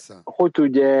de hogy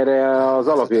tudja erre az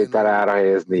alapjait ára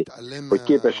helyezni, hogy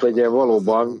képes legyen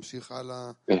valóban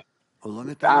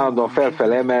állandóan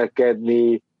felfele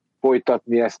emelkedni,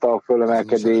 folytatni ezt a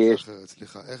fölemelkedést?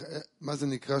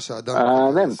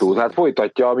 Nem tud, hát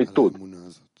folytatja, amit tud.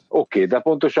 Oké, de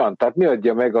pontosan, tehát mi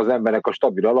adja meg az embernek a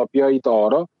stabil alapjait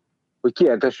arra, hogy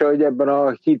kijelentesse, hogy ebben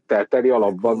a hittel teli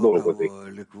alapban dolgozik.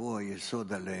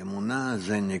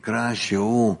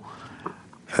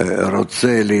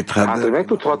 Hát, hogy meg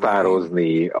tud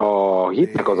határozni a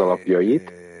hitnek az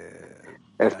alapjait,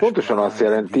 ez pontosan azt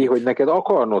jelenti, hogy neked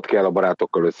akarnod kell a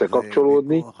barátokkal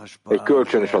összekapcsolódni egy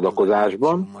kölcsönös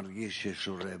adakozásban,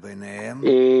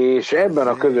 és ebben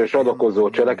a közös adakozó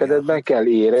cselekedetben kell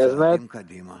érezned,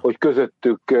 hogy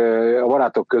közöttük, a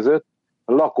barátok között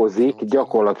lakozik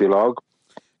gyakorlatilag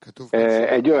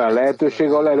egy olyan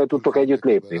lehetőség, ahol elő tudtok együtt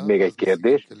lépni. Még egy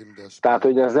kérdés. Tehát,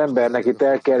 hogy az embernek itt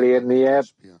el kell érnie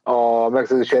a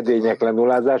megszerzési edények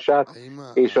lenullázását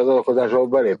és az adakozásba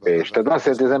belépést. Tehát azt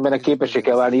jelenti, hogy az embernek képessé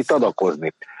kell válni itt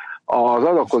adakozni. Az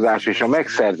adakozás és a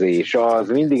megszerzés az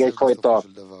mindig egyfajta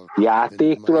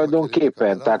játék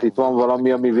tulajdonképpen. Tehát itt van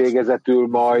valami, ami végezetül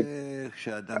majd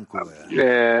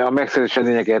a megszerzési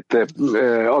edényeket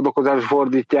adakozásra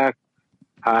fordítják,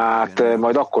 hát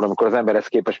majd akkor, amikor az ember ezt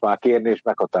képes már kérni és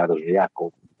meghatározni.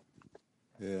 Jákob.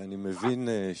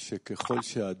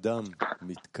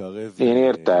 Én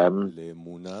értem,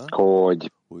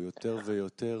 hogy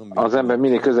az ember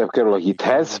mindig közelebb kerül a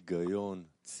hithez,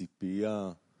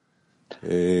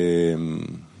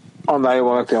 annál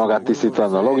jobban meg tudja magát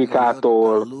tisztítani a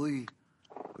logikától.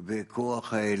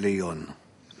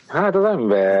 Hát az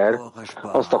ember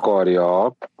azt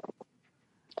akarja,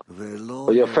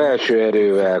 hogy a felső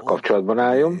erővel kapcsolatban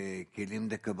álljon,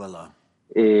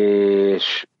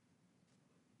 és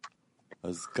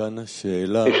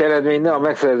eredmény ne a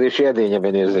megszerzési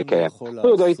edényeben érzékeljen.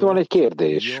 Oda itt van egy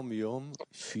kérdés.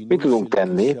 Mit tudunk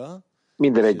tenni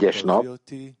minden egyes nap,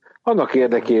 annak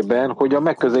érdekében, hogy a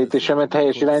megközelítésemet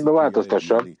helyes irányba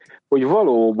változtassam, hogy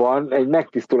valóban egy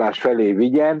megtisztulás felé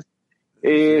vigyen,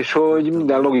 és hogy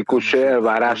minden logikus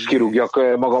elvárást kirúgjak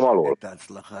magam alól.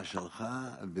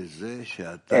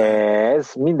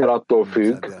 Ez minden attól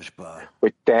függ,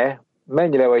 hogy te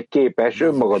mennyire vagy képes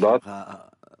önmagadat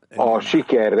a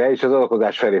sikerre és az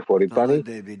adakozás felé fordítani,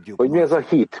 hogy mi az a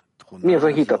hit. Mi az a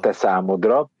hit a te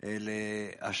számodra?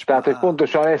 Tehát, hogy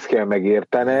pontosan ezt kell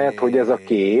megértened, hogy ez a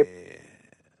kép,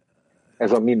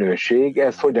 ez a minőség,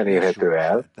 ez hogyan érhető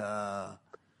el.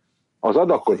 Az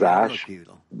adakozás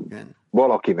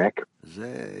valakinek,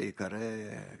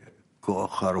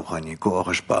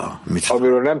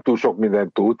 amiről nem túl sok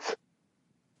mindent tudsz,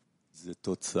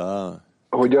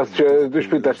 hogy azt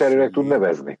spirituális erőnek tud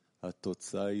nevezni.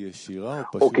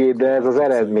 Oké, de ez az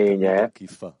eredménye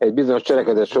egy bizonyos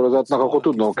cselekedet sorozatnak, akkor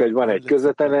tudnunk kell, hogy van egy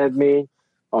közvetlen eredmény,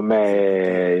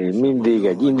 amely mindig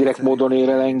egy indirekt módon ér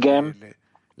el engem,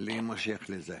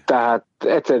 tehát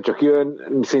egyszerűen csak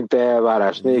jön, szinte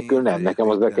elvárás nélkül, nem, nekem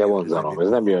azt be kell vonzanom, ez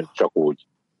nem jön csak úgy.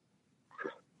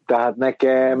 Tehát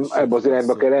nekem ebbe az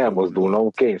irányba kell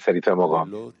elmozdulnom, kényszerítve magam.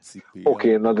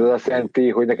 Oké, na de azt jelenti,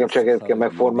 hogy nekem cselekedet kell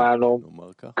megformálnom,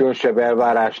 különösebb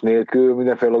elvárás nélkül,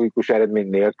 mindenféle logikus eredmény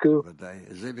nélkül.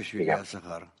 Igen.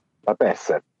 Hát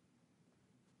persze.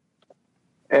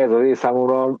 Ez az én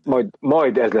számomra,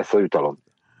 majd ez lesz a jutalom.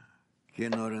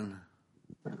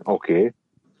 Oké.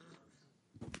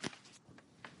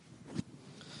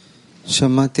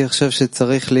 שמעתי עכשיו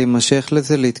שצריך להימשך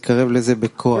לזה, להתקרב לזה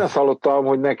בכוח. Azt hallottam,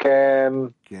 hogy nekem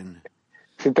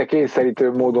szinte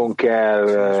kényszerítő módon kell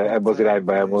ebbe az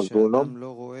irányba elmozdulnom.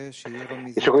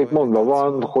 És akkor itt mondva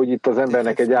van, hogy itt az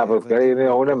embernek egy állapot kell érni,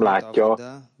 ahol nem látja,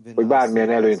 hogy bármilyen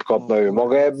előnyt kapna ő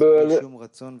maga ebből,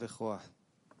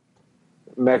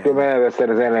 mert ő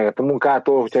elveszteni az ellenget a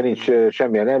munkától, hogyha nincs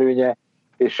semmilyen előnye,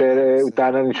 és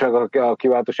utána nincs meg a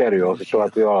kívánatos erő ahhoz, hogy tovább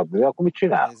tudja haladni. Akkor mit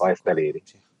csinál, ha ezt eléri?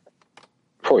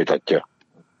 Folytatja.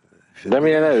 De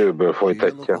milyen erőből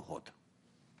folytatja?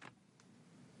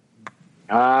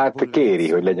 Hát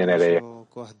kéri, hogy legyen ereje.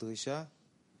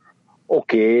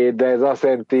 Oké, de ez azt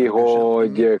jelenti,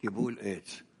 hogy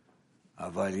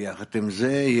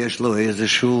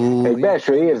egy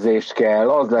belső érzést kell,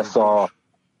 az lesz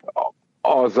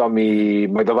az, ami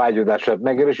majd a vágyódását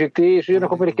megerősíti, és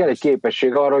ugyanakkor pedig kell egy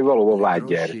képesség arra, hogy valóban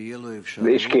vágyj el.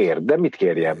 És kér. De mit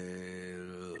kérjem?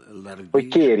 Hogy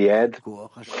kérjed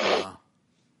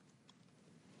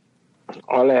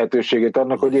a lehetőségét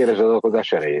annak, hogy érezd az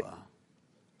adakozás erejét.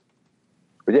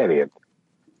 Hogy elérd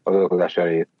az adakozás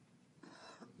erejét.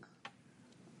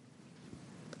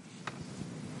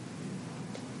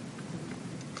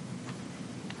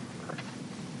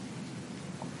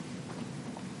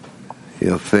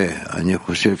 יפה, אני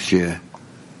חושב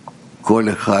שכל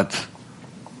אחד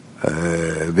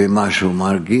במה שהוא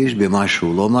מרגיש, במה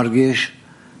שהוא לא מרגיש,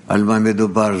 על מה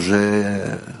מדובר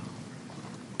זה...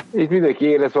 Itt mindenki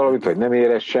érez valamit, vagy nem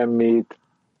érez semmit.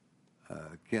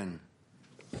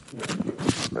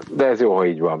 De ez jó, ha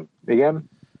így van. Igen?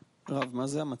 רב, מה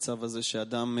זה המצב הזה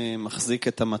שאדם מחזיק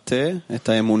את המטה, את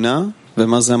האמונה,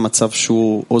 ומה זה המצב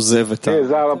שהוא עוזב את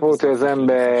ez állapot, hogy az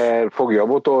ember fogja a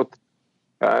botot,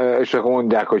 és akkor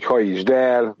mondják, hogy hajtsd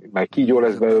el, meg kígyó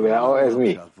lesz belőle, ez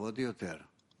mi?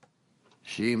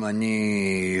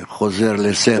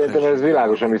 Szerintem ez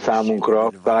világos, ami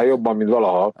számunkra, talán jobban, mint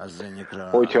valaha,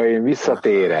 hogyha én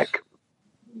visszatérek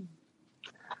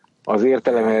az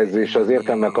értelemhez és az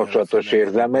értelemmel kapcsolatos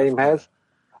érzelmeimhez,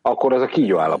 akkor az a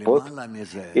kígyó állapot,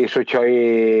 és hogyha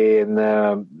én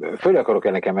föl akarok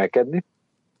ennek emelkedni,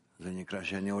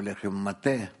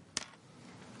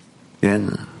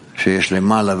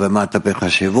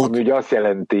 ami ugye azt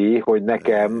jelenti, hogy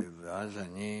nekem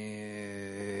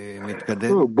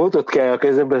botot kell a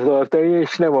kezembe tartani,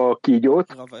 és nem a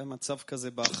kígyót.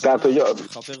 Tehát, hogy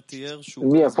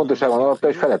milyen fontosság van alatta,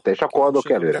 és felette, és akkor adok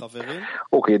előre.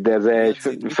 Oké, de ez egy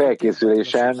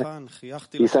felkészülésen,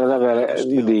 hiszen az ember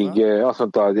mindig azt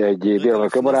mondta egy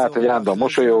dialógus barát, hogy állandóan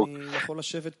mosolyog.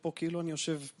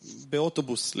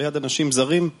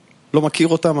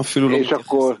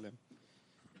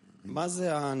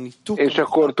 És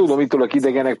akkor tudom, itt ülök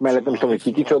idegenek mellett, nem tudom, hogy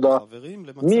ki kicsoda.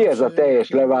 Mi ez a teljes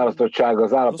leválasztottság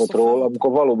az állapotról,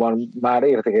 amikor valóban már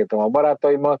értékeltem a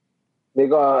barátaimat,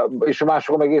 és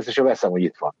másokon meg észre sem veszem, hogy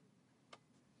itt van.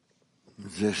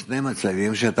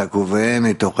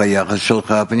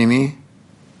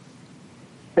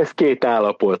 Ez két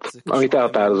állapot, amit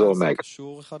elhatározol meg.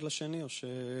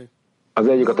 Az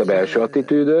egyik a te belső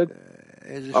attitűdöd,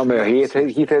 amely a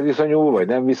hithez viszonyul, vagy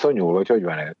nem viszonyul, vagy hogy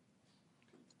van ez?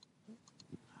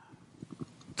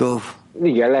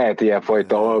 Igen, lehet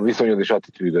ilyenfajta viszonyod és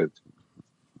attitűdöd.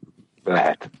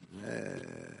 Lehet.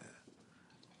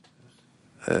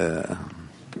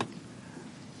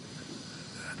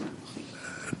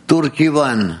 Turki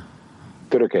van.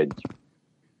 Török egy.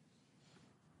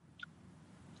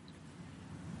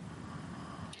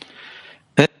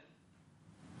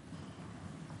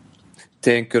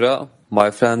 Thank you, Ra.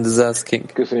 My friend is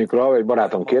asking. Köszönjük, Ra, egy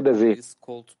barátom kérdezi.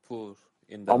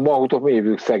 A magutok mi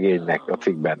hívjuk szegénynek a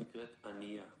cikkben?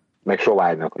 Meg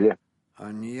soványnak, ugye?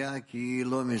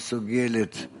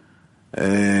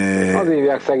 Az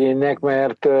hívják szegénynek,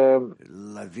 mert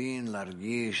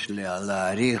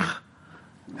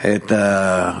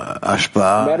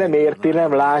nem érti,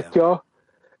 nem látja,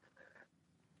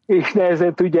 és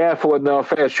nehezen tudja elfogadni a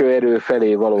felső erő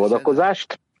felé való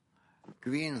adakozást.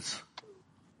 Queens.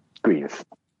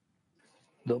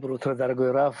 Доброе утро,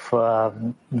 дорогой Раф,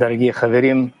 дорогие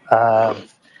хаверим.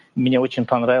 Мне очень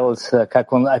понравилось,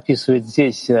 как он описывает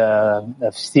здесь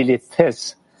в стиле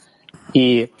тез.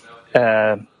 И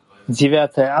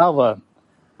 9 ава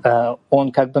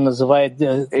он как бы называет...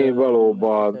 Én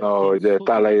valóban, ahogy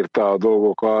Tá leírta a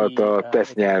dolgokat a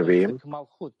tesz nyelvén,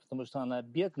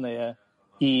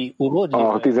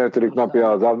 a 15.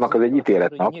 napja az Avnak az egy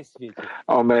ítéletnap,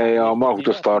 amely a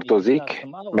Malchuthoz tartozik,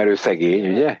 mert ő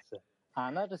szegény, ugye?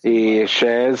 És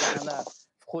ez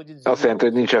azt jelenti,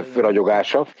 hogy nincsen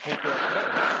ragyogása.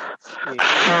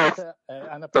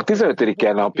 A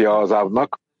 15. napja az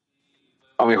Avnak,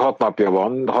 ami 6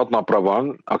 napra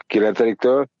van, a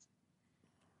 9-től,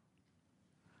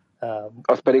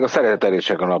 az pedig a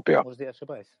szeretetelések a napja.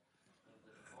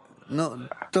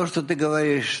 То, что ты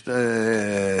говоришь,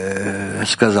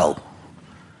 сказал.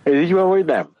 Ez így van, vagy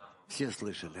nem? Все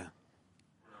слышали.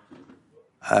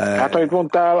 Hát, amit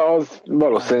mondtál, az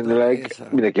valószínűleg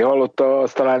mindenki hallotta,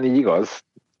 az talán így igaz.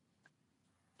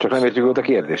 Csak nem értjük volt a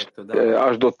kérdést.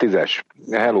 Asdod 10-es.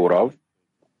 Hello, Rav.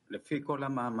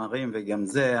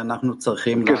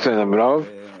 Köszönöm, Rav.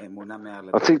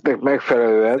 A cikknek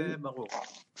megfelelően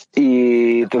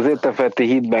itt az értelmfeletti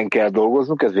hitben kell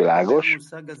dolgoznunk, ez világos.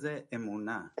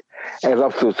 Ez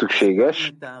abszolút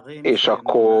szükséges, és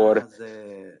akkor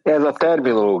ez a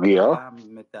terminológia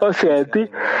azt jelenti,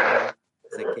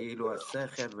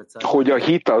 hogy a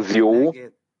hit az jó,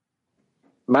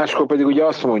 máskor pedig ugye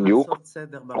azt mondjuk,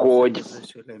 hogy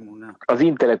az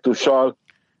intellektussal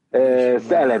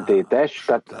ez ellentétes,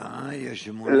 tehát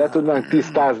le tudnánk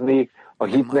tisztázni a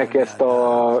hitnek ezt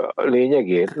a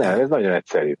lényegét? Nem, ez nagyon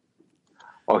egyszerű.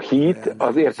 A hit,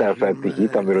 az értelmfeletti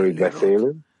hit, amiről itt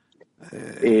beszélünk,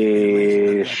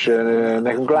 és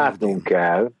nekünk látnunk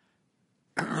kell,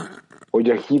 hogy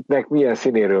a hitnek milyen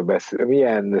szintjéről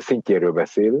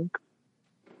beszélünk.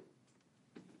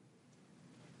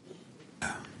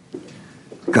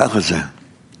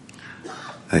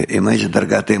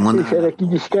 És ennek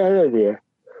így is kell lennie.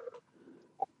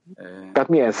 Tehát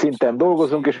milyen szinten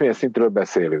dolgozunk, és milyen szintről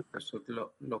beszélünk.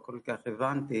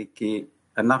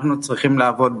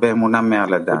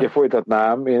 Ugye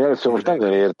folytatnám, én először most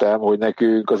nagyon értem, hogy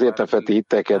nekünk az értelmfeletti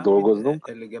hittel kell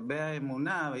dolgoznunk,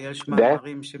 de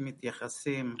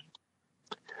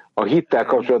a hittel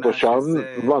kapcsolatosan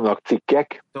vannak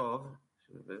cikkek,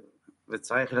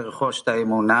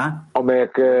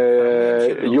 amelyek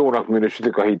jónak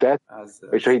minősítik a hitet,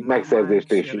 és a hit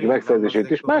megszerzését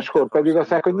is, máskor pedig azt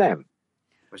mondják, hogy nem.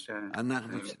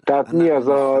 Tehát mi az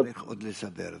a...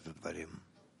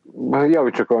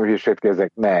 Javítsuk, amit is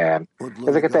érkezek. Nem.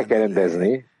 Ezeket el kell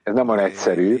rendezni. Ez nem olyan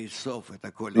egyszerű.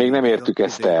 Még nem értük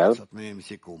ezt el.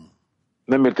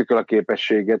 Nem értük el a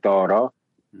képességet arra,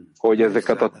 hogy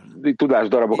ezeket a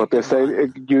tudásdarabokat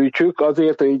összegyűjtsük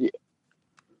azért, hogy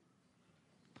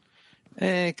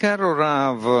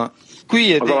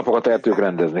az alapokat el tudjuk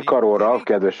rendezni. Karol Rav,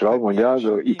 kedves Rav, mondja,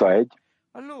 ITA 1.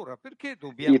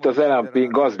 Itt az LMP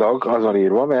gazdag, az van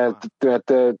írva, mert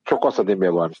csak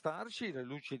haszadimja van.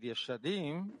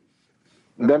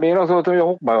 De miért az volt, hogy a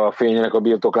hokma fényének a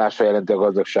birtoklása jelenti a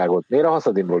gazdagságot? Miért a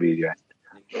haszadimról írja?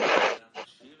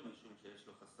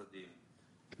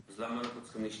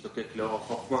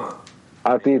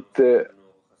 Hát itt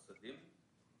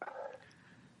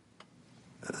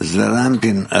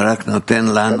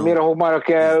miért a hokmára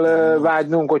kell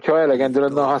vágynunk, hogyha elegendő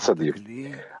lenne a haszadim?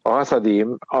 A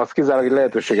haszadim az kizárólag egy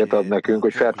lehetőséget ad nekünk,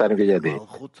 hogy feltárjunk egy edényt,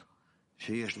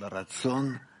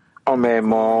 amely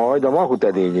majd a Malkut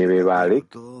edényévé válik,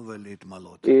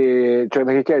 és csak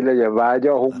neki kell, hogy legyen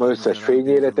vágya a hokma összes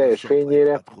fényére, teljes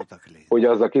fényére, hogy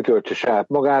azzal kitöltse saját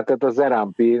magát, tehát az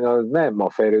Zerampin az nem a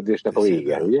fejlődésnek a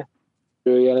vége, ugye?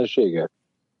 Jelensége.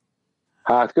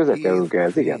 Hát közel kerülünk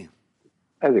ehhez, igen.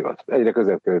 Ez igaz, egyre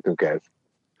közel kerültünk ehhez.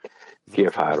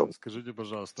 Kiev 3. Скажите,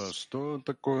 пожалуйста, что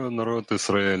такое народ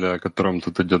Израиля, о котором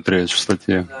тут идет речь в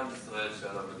статье?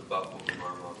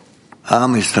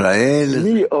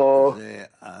 Mi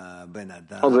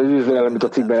az Izrael, amit a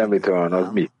cikkben említve van,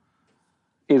 az mi?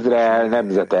 Izrael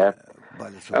nemzete.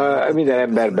 Minden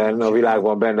emberben, a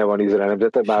világban benne van Izrael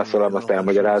nemzete, Bászolám azt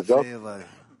elmagyarázza.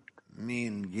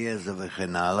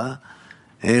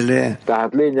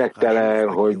 Tehát lényegtelen,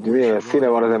 hogy milyen színe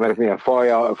van az emberek, milyen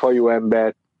fajú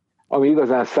ember. Ami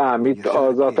igazán számít,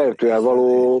 az a teremtővel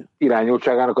való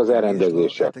irányultságának az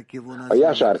elrendezése. A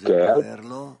Jásár kell,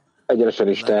 egyenesen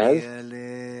Istenhez,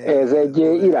 ez egy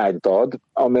irányt ad,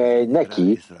 amely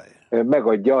neki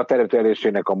megadja a teremtő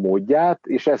elérésének a módját,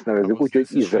 és ezt nevezzük úgy, hogy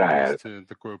Izrael.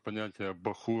 Такое понятие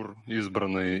бахур,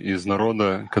 избранный из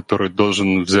народа, который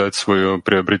должен взять свое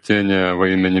приобретение во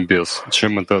имя небес.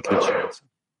 Чем это отличается?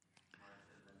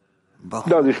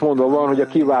 De az is mondva van, hogy a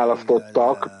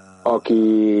kiválasztottak,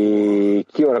 aki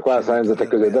ki vannak választani a nemzetek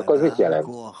között, de akkor az mit jelent?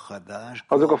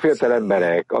 Azok a fiatal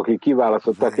emberek, akik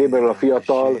kiválasztottak,éből a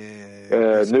fiatal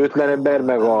nőtlen ember,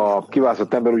 meg a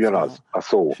kiválasztott ember ugyanaz, a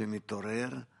szó.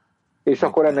 És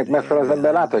akkor ennek megfelelően az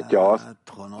ember láthatja azt,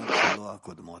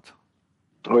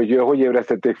 hogy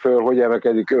ébresztették föl, hogy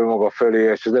emelkedik önmaga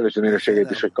fölé, és az előző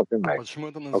minőségét is, hogy kapja meg.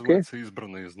 Oké?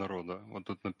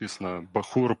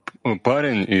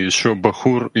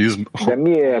 De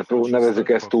miért nevezzük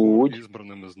ezt úgy,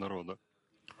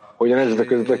 hogy a nemzetek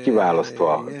között vagy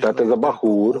kiválasztva? Tehát ez a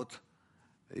Bahur,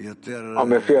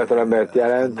 amely fiatal embert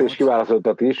jelent, és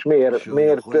kiválasztottat is. Miért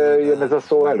jön ez a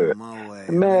szó elő?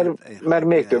 Mert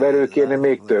még több erő kéne,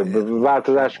 még több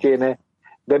változás kéne,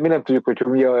 de mi nem tudjuk,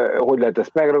 hogy lehet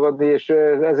ezt megragadni, és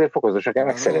ezért fokozatosan kell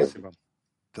megszerezni.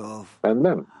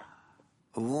 Rendben?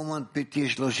 Woman PT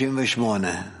 38.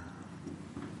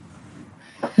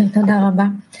 תודה רבה.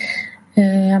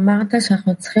 אמרת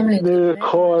שאנחנו צריכים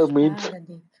להתחבר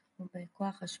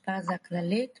בכוח השפעה זה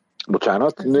הכללית.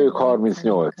 Bocsánat, nők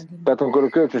 38. Tehát amikor a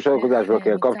kölcsönös alkotásba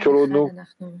kell kapcsolódnunk,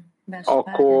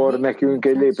 akkor nekünk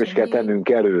egy lépést kell tennünk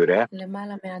előre.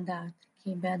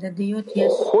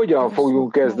 Hogyan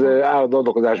fogjunk ezt állandó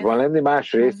adakozásban lenni,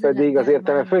 másrészt pedig az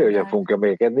értelme felé, hogyan fogunk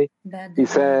emelkedni,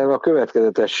 hiszen a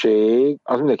következetesség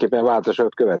az mindenképpen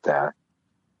változásokat követel.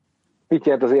 Mit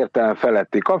jelent az értelem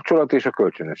feletti kapcsolat és a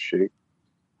kölcsönösség?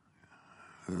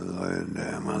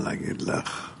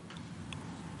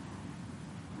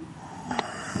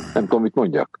 Nem tudom, mit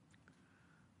mondjak.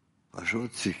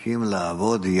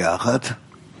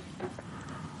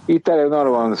 Itt előbb arra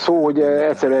van szó, hogy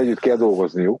egyszerűen együtt kell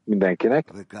dolgozniuk mindenkinek.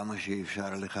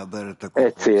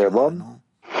 Egy célban.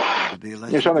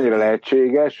 És amennyire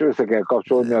lehetséges, össze kell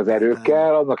kapcsolódni az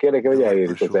erőkkel, annak érdekében, hogy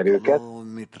elérjük az erőket.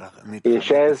 És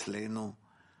ez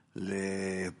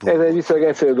egy viszonylag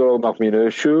egyszerű dolognak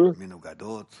minősül,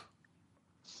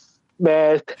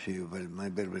 mert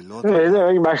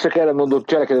másnak ellenmondott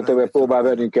cselekedetekbe próbál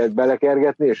bennünket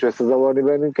belekergetni és összezavarni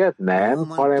bennünket, nem,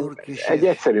 hanem egy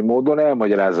egyszerű módon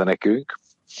elmagyarázza nekünk,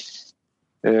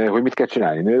 hogy mit kell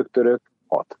csinálni. Nők, török,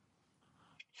 6.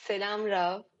 Selam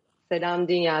Rav, selam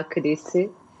Dünya Kilisi.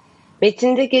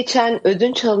 Metinde geçen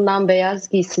ödünç alınan beyaz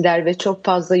giysiler ve çok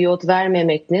fazla yod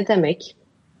vermemek ne demek?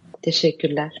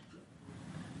 Teşekkürler.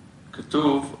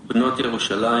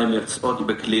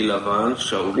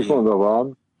 Itt mondva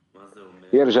van,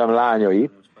 Érzsem lányai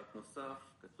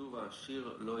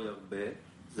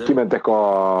kimentek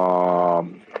a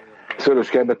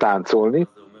szőlőskertbe táncolni,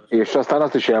 és aztán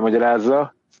azt is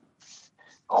elmagyarázza,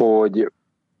 hogy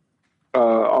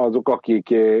azok, akik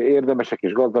érdemesek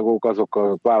és gazdagok,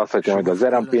 azok választhatják majd a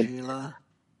zerampin.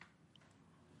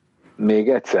 Még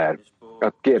egyszer.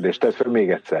 A kérdést tett fel még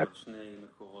egyszer.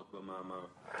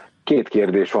 2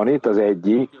 kérdés van itt, az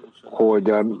egyik, hogy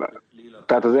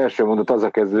tehát az első mondat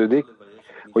azzal kezdődik,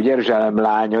 hogy Jeruzsálem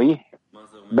lányai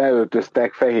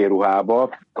beöltöztek fehér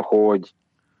ruhába, hogy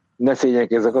ne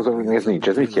szégyenkezzek azoknak, ez nincs.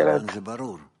 Ez mit jelent?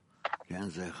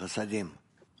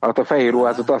 Hát a fehér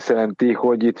ruházat azt jelenti,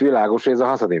 hogy itt világos, hogy ez a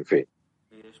haszadimfény.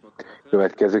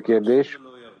 Következő kérdés.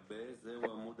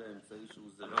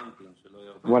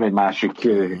 Van egy másik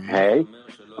hely,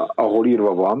 ahol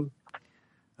írva van,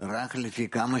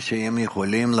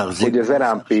 hogy az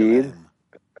Erampin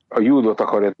a júdot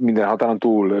akarja minden határon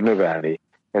túl növelni.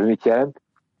 Ez mit jelent?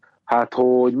 Hát,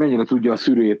 hogy mennyire tudja a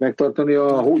szűrőjét megtartani,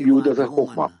 a júd az a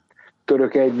hokma.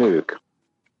 Török egy nők.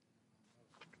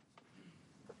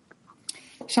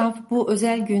 Şaf, bu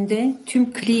özel günde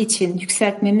tüm kli için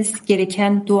yükseltmemiz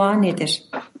gereken dua nedir?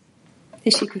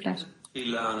 Teşekkürler.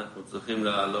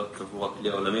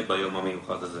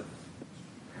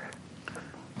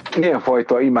 Milyen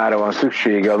fajta imára van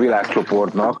szüksége a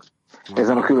világcsoportnak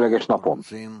ezen a különleges napon?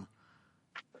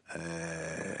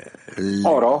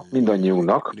 Arra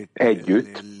mindannyiunknak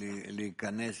együtt,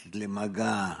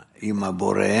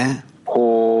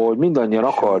 hogy mindannyian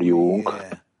akarjunk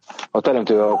a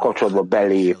teremtővel kapcsolatba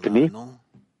belépni,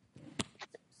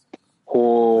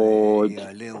 hogy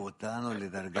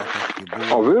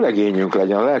a vőlegényünk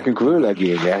legyen, a lelkünk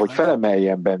vőlegénye, hogy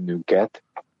felemeljen bennünket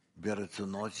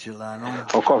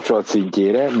a kapcsolat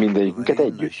szintjére, mindegyikünket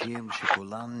együtt.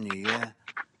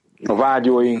 A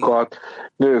vágyóinkat,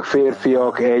 nők,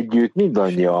 férfiak együtt,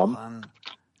 mindannyian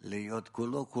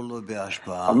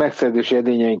a megszerzési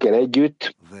edényeinkkel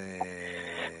együtt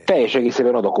teljes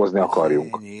egészében adakozni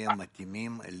akarjunk.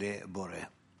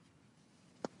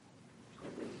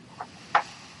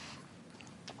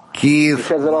 És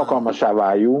ezzel alkalmassá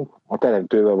váljunk a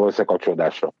teremtővel való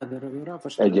összekapcsolódásra,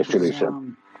 egyesülésre.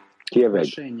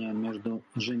 Kievegy.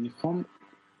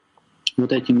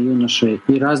 Вот этим юношей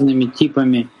и разными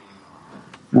типами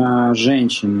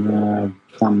женщин,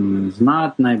 там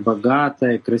знатной,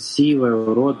 богатой, красивой,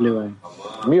 уродливой.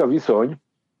 Mi a viszony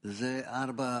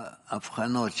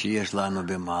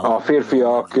a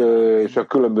férfiak és a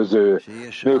különböző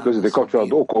nők közötti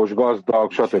kapcsolat, okos,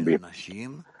 gazdag, stb.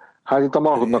 Hát itt a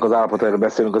Malchutnak az állapotáról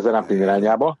beszélünk az Erampin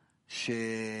irányába.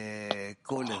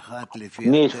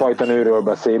 4 fajta nőről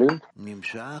beszélünk.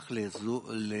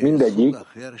 Mindegyik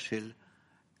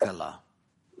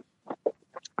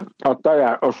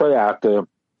a saját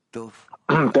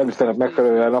természetnek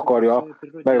megfelelően akarja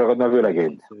megragadni a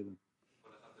vőlegényt.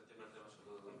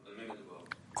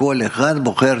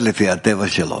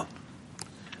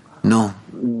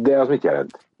 De az mit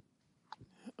jelent?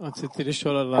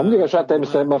 mindig a saját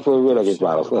természetben fölvőlegét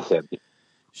válasz, azt jelenti.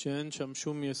 שאין שם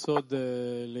שום יסוד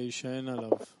להישען עליו.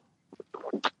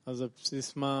 אז על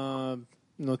בסיס מה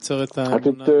נוצרת האמונה? Hát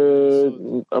itt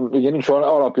ugye nincs olyan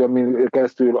alapja, amin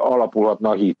keresztül alapulhatna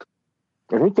a hit.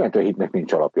 És mit jelent, hogy a hitnek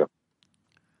nincs alapja?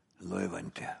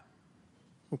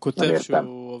 הוא כותב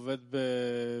שהוא עובד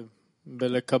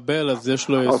בלקבל, אז יש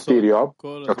לו יסוד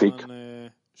כל הזמן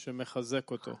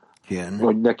שמחזק אותו.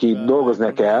 Hogy neki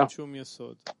dolgozni kell, שום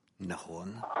יסוד.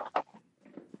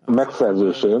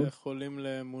 megszerzősön. יכולים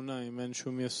לאמונה אם אין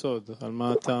שום יסוד. על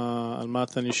מה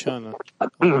אתה נשען?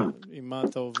 עם מה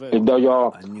אתה עובד? De hogy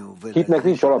a hitnek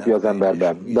nincs alapja az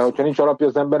emberben. De hogyha nincs alapja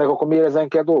az embernek, akkor miért ezen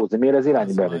kell dolgozni? Miért ez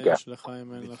irányi bennünket?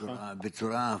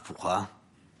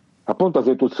 Hát pont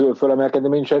azért tudsz fölemelkedni,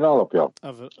 mert nincs egy alapja.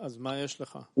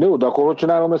 Jó, de akkor hogy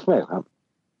csinálom ezt meg?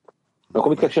 Akkor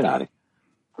mit kell csinálni?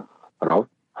 Rav?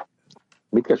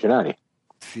 Mit kell csinálni?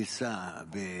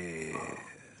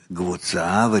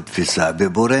 קבוצה ותפיסה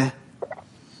בבורא,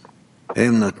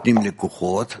 הם נותנים לי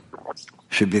כוחות,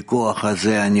 שבכוח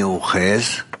הזה אני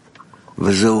אוחז,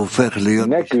 וזה הופך להיות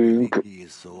nekünk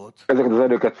ezeket az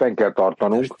erőket fenn kell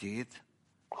tartanunk,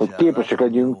 hogy képesek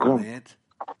legyünk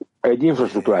egy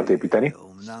infrastruktúrát építeni,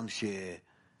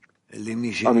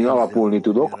 amin alapulni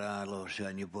tudok,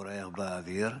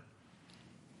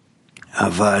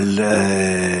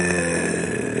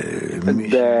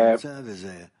 de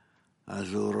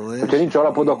hogyha nincs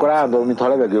alapod, akkor állandóan, mintha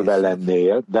levegőben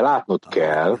lennél, de látnod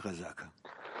kell,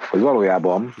 hogy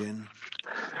valójában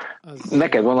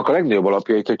neked vannak a legnagyobb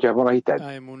alapjait, hogyha van a hited.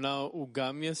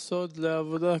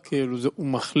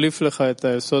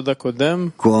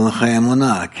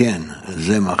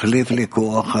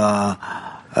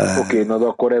 Oké, na de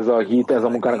akkor ez a hit, ez a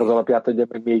munkának az alapját adja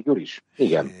meg végül is?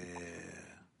 Igen.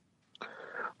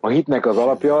 A hitnek az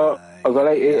alapja az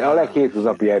a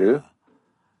leghétköznapi erő.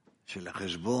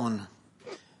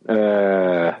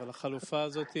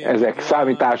 Ezek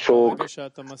számítások,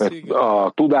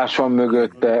 a tudás van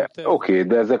mögötte, oké,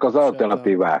 de ezek az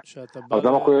alternatívák. Az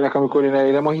nem akkor jönnek, amikor én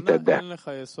elérem a hiteddel.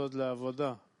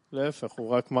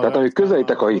 Tehát, ahogy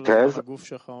közelítek a hithez,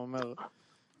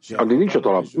 addig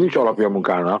nincs alapja a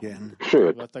munkának.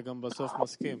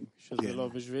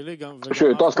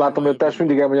 Sőt, azt látom, hogy a test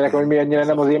mindig elmondja nekem, hogy mi ennyire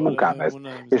nem az én munkám ez.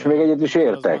 És még egyet is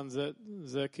értek.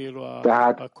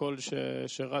 Tehát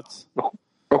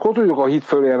akkor tudjuk a hit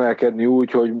fölé emelkedni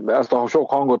úgy, hogy ezt a sok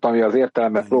hangot, ami az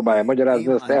értelmet próbálja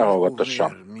magyarázni, ezt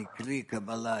elhallgattassam.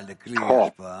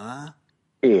 Ha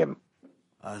én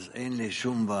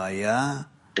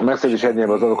megszerzés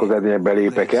edényben az adokhoz edényekbe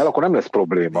lépek el, akkor nem lesz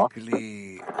probléma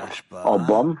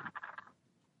abban,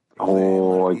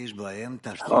 hogy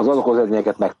az adokhoz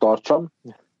edényeket megtartsam,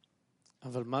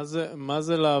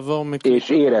 és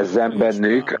érezzem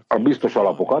bennük a biztos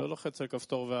alapokat.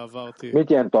 Mit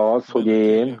jelent az, hogy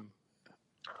én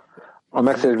a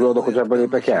megszerzésből adókozásba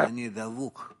lépek el?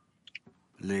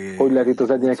 Hogy lehet itt az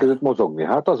edények között mozogni?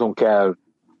 Hát azon kell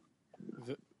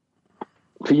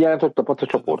figyelni, hogy tapad a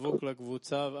csoportot.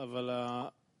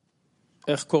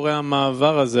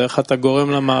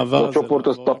 A csoport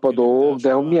az tapadó,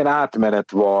 de milyen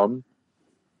átmenet van,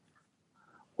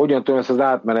 hogyan tudom ezt az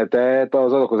átmenetet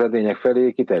az adok az edények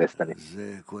felé kiterjeszteni.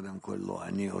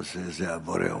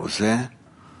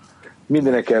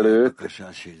 Mindenek előtt,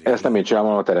 ezt nem én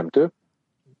csinálom, a teremtő,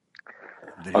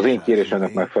 az én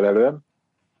kérésemnek megfelelően,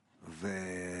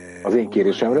 az én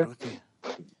kérésemre,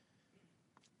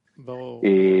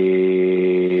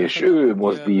 és ő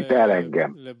mozdít el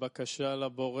engem.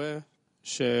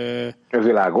 Ez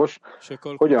világos.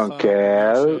 Hogyan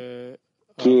kell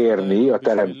kérni a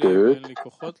teremtőt,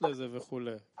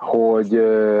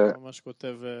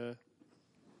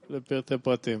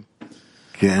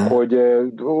 hogy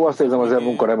azt érzem, az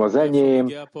munka nem az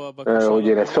enyém, hogy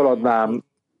én ezt feladnám.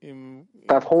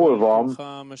 Tehát hol van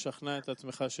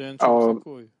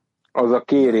az a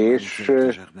kérés,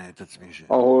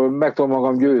 ahol meg tudom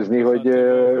magam győzni, hogy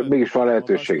mégis van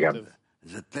lehetőségem.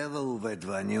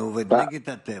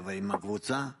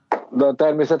 De a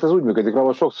természet az úgy működik,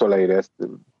 ahol sokszor leírja ezt.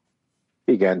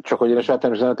 Igen, csak hogy én a saját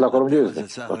természetet le akarom győzni.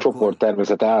 A csoport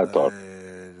természete által.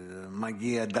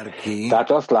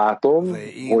 Tehát azt látom,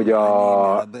 hogy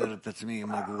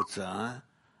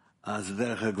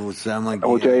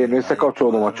hogyha én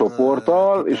összekapcsolódom a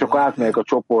csoporttal, és akkor átmegyek a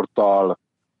csoporttal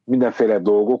mindenféle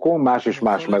dolgokon, más és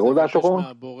más megoldásokon,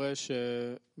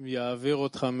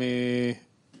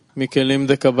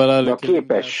 de a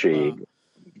képesség,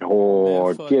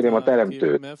 hogy kérjem a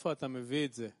teremtőt,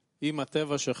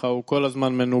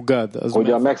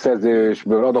 hogy a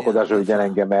megszerzésből adakozásra vigyen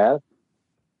engem el,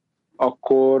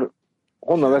 akkor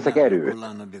Honnan veszek erőt?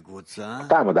 A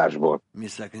támadásból.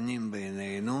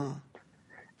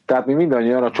 Tehát mi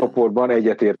mindannyian a csoportban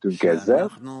egyetértünk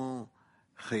ezzel,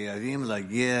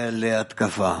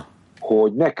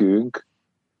 hogy nekünk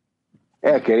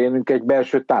el kell érnünk egy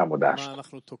belső támadást.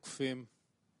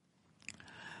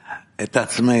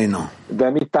 De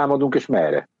mit támadunk és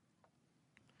merre?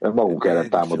 Magunk ellen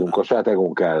támadunk, a saját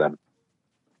egónk ellen.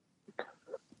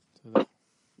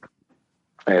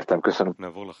 Értem, köszönöm.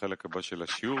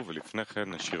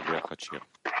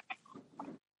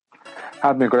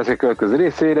 Hát mikor ez egy következő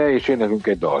részére, és éneklünk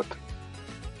egy dalt.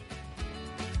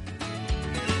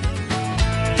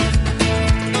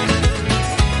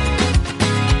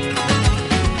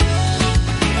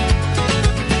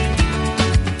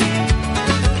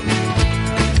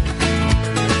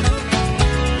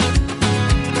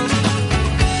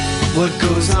 What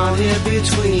goes on here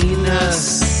between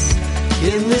us?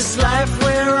 In this life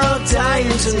we're all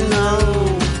dying to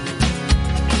know.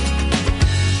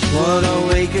 What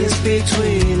awakens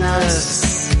between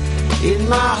us? In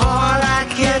my heart I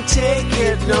can't take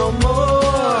it no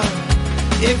more.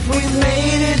 If we've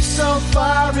made it so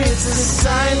far, it's a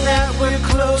sign that we're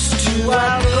close to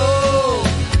our goal.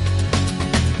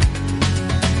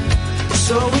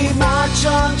 So we march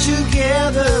on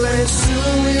together and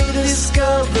soon we'll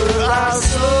discover our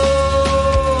soul.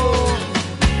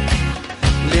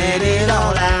 Let it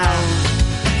all out,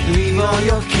 leave all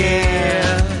your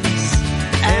cares,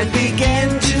 and begin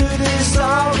to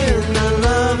dissolve in the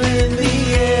love in the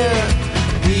air.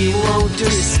 We won't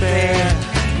despair,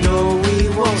 no we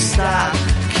won't stop.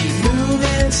 Keep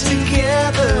moving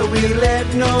together, we let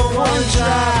no one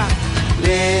drop.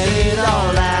 Let it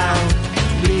all out,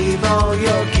 leave all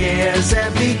your cares,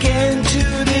 and begin to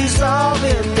dissolve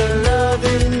in the love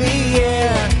in the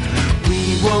air. We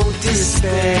won't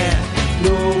despair,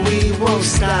 no we won't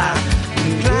stop.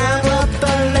 We climb up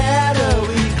the ladder,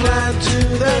 we climb to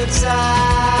the top.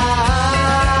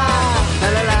 La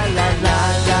la la la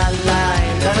la la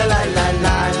la la la la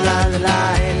la la la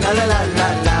la la la la la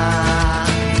la.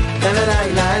 La la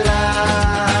la la la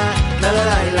la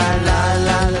la la la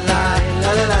la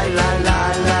la la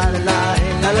la la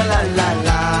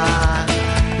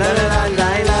la la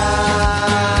la la.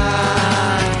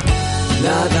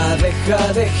 Nada deja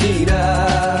de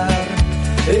girar,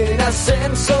 en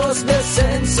ascensos,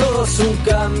 descensos, un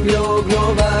cambio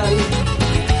global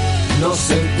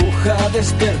nos empuja a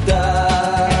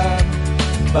despertar,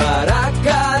 para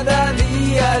cada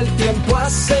día el tiempo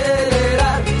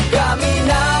acelerar.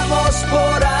 Caminamos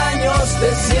por años,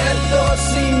 desiertos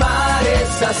y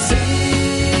mares así.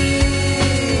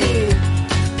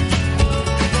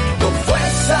 Con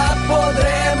fuerza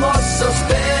podremos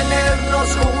sostenernos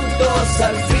juntos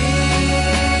al fin.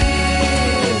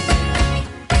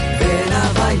 Ven a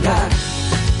bailar,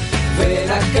 ven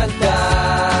a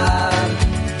cantar,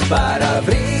 para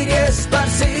abrir y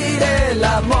esparcir el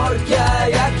amor que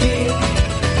hay aquí.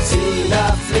 Sin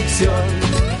aflicción,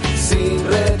 sin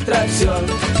retracción,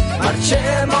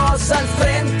 marchemos al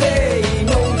frente y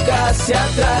nunca hacia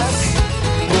atrás.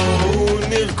 בואו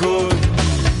נרקוד,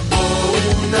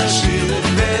 בואו נשיר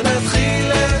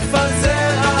ונתחיל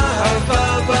לפזר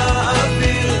אהבה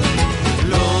באוויר.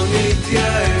 לא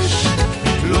נתייאש,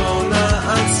 לא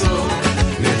נעצור,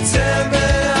 נצא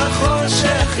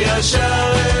מהחושך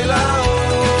ישר אל האור.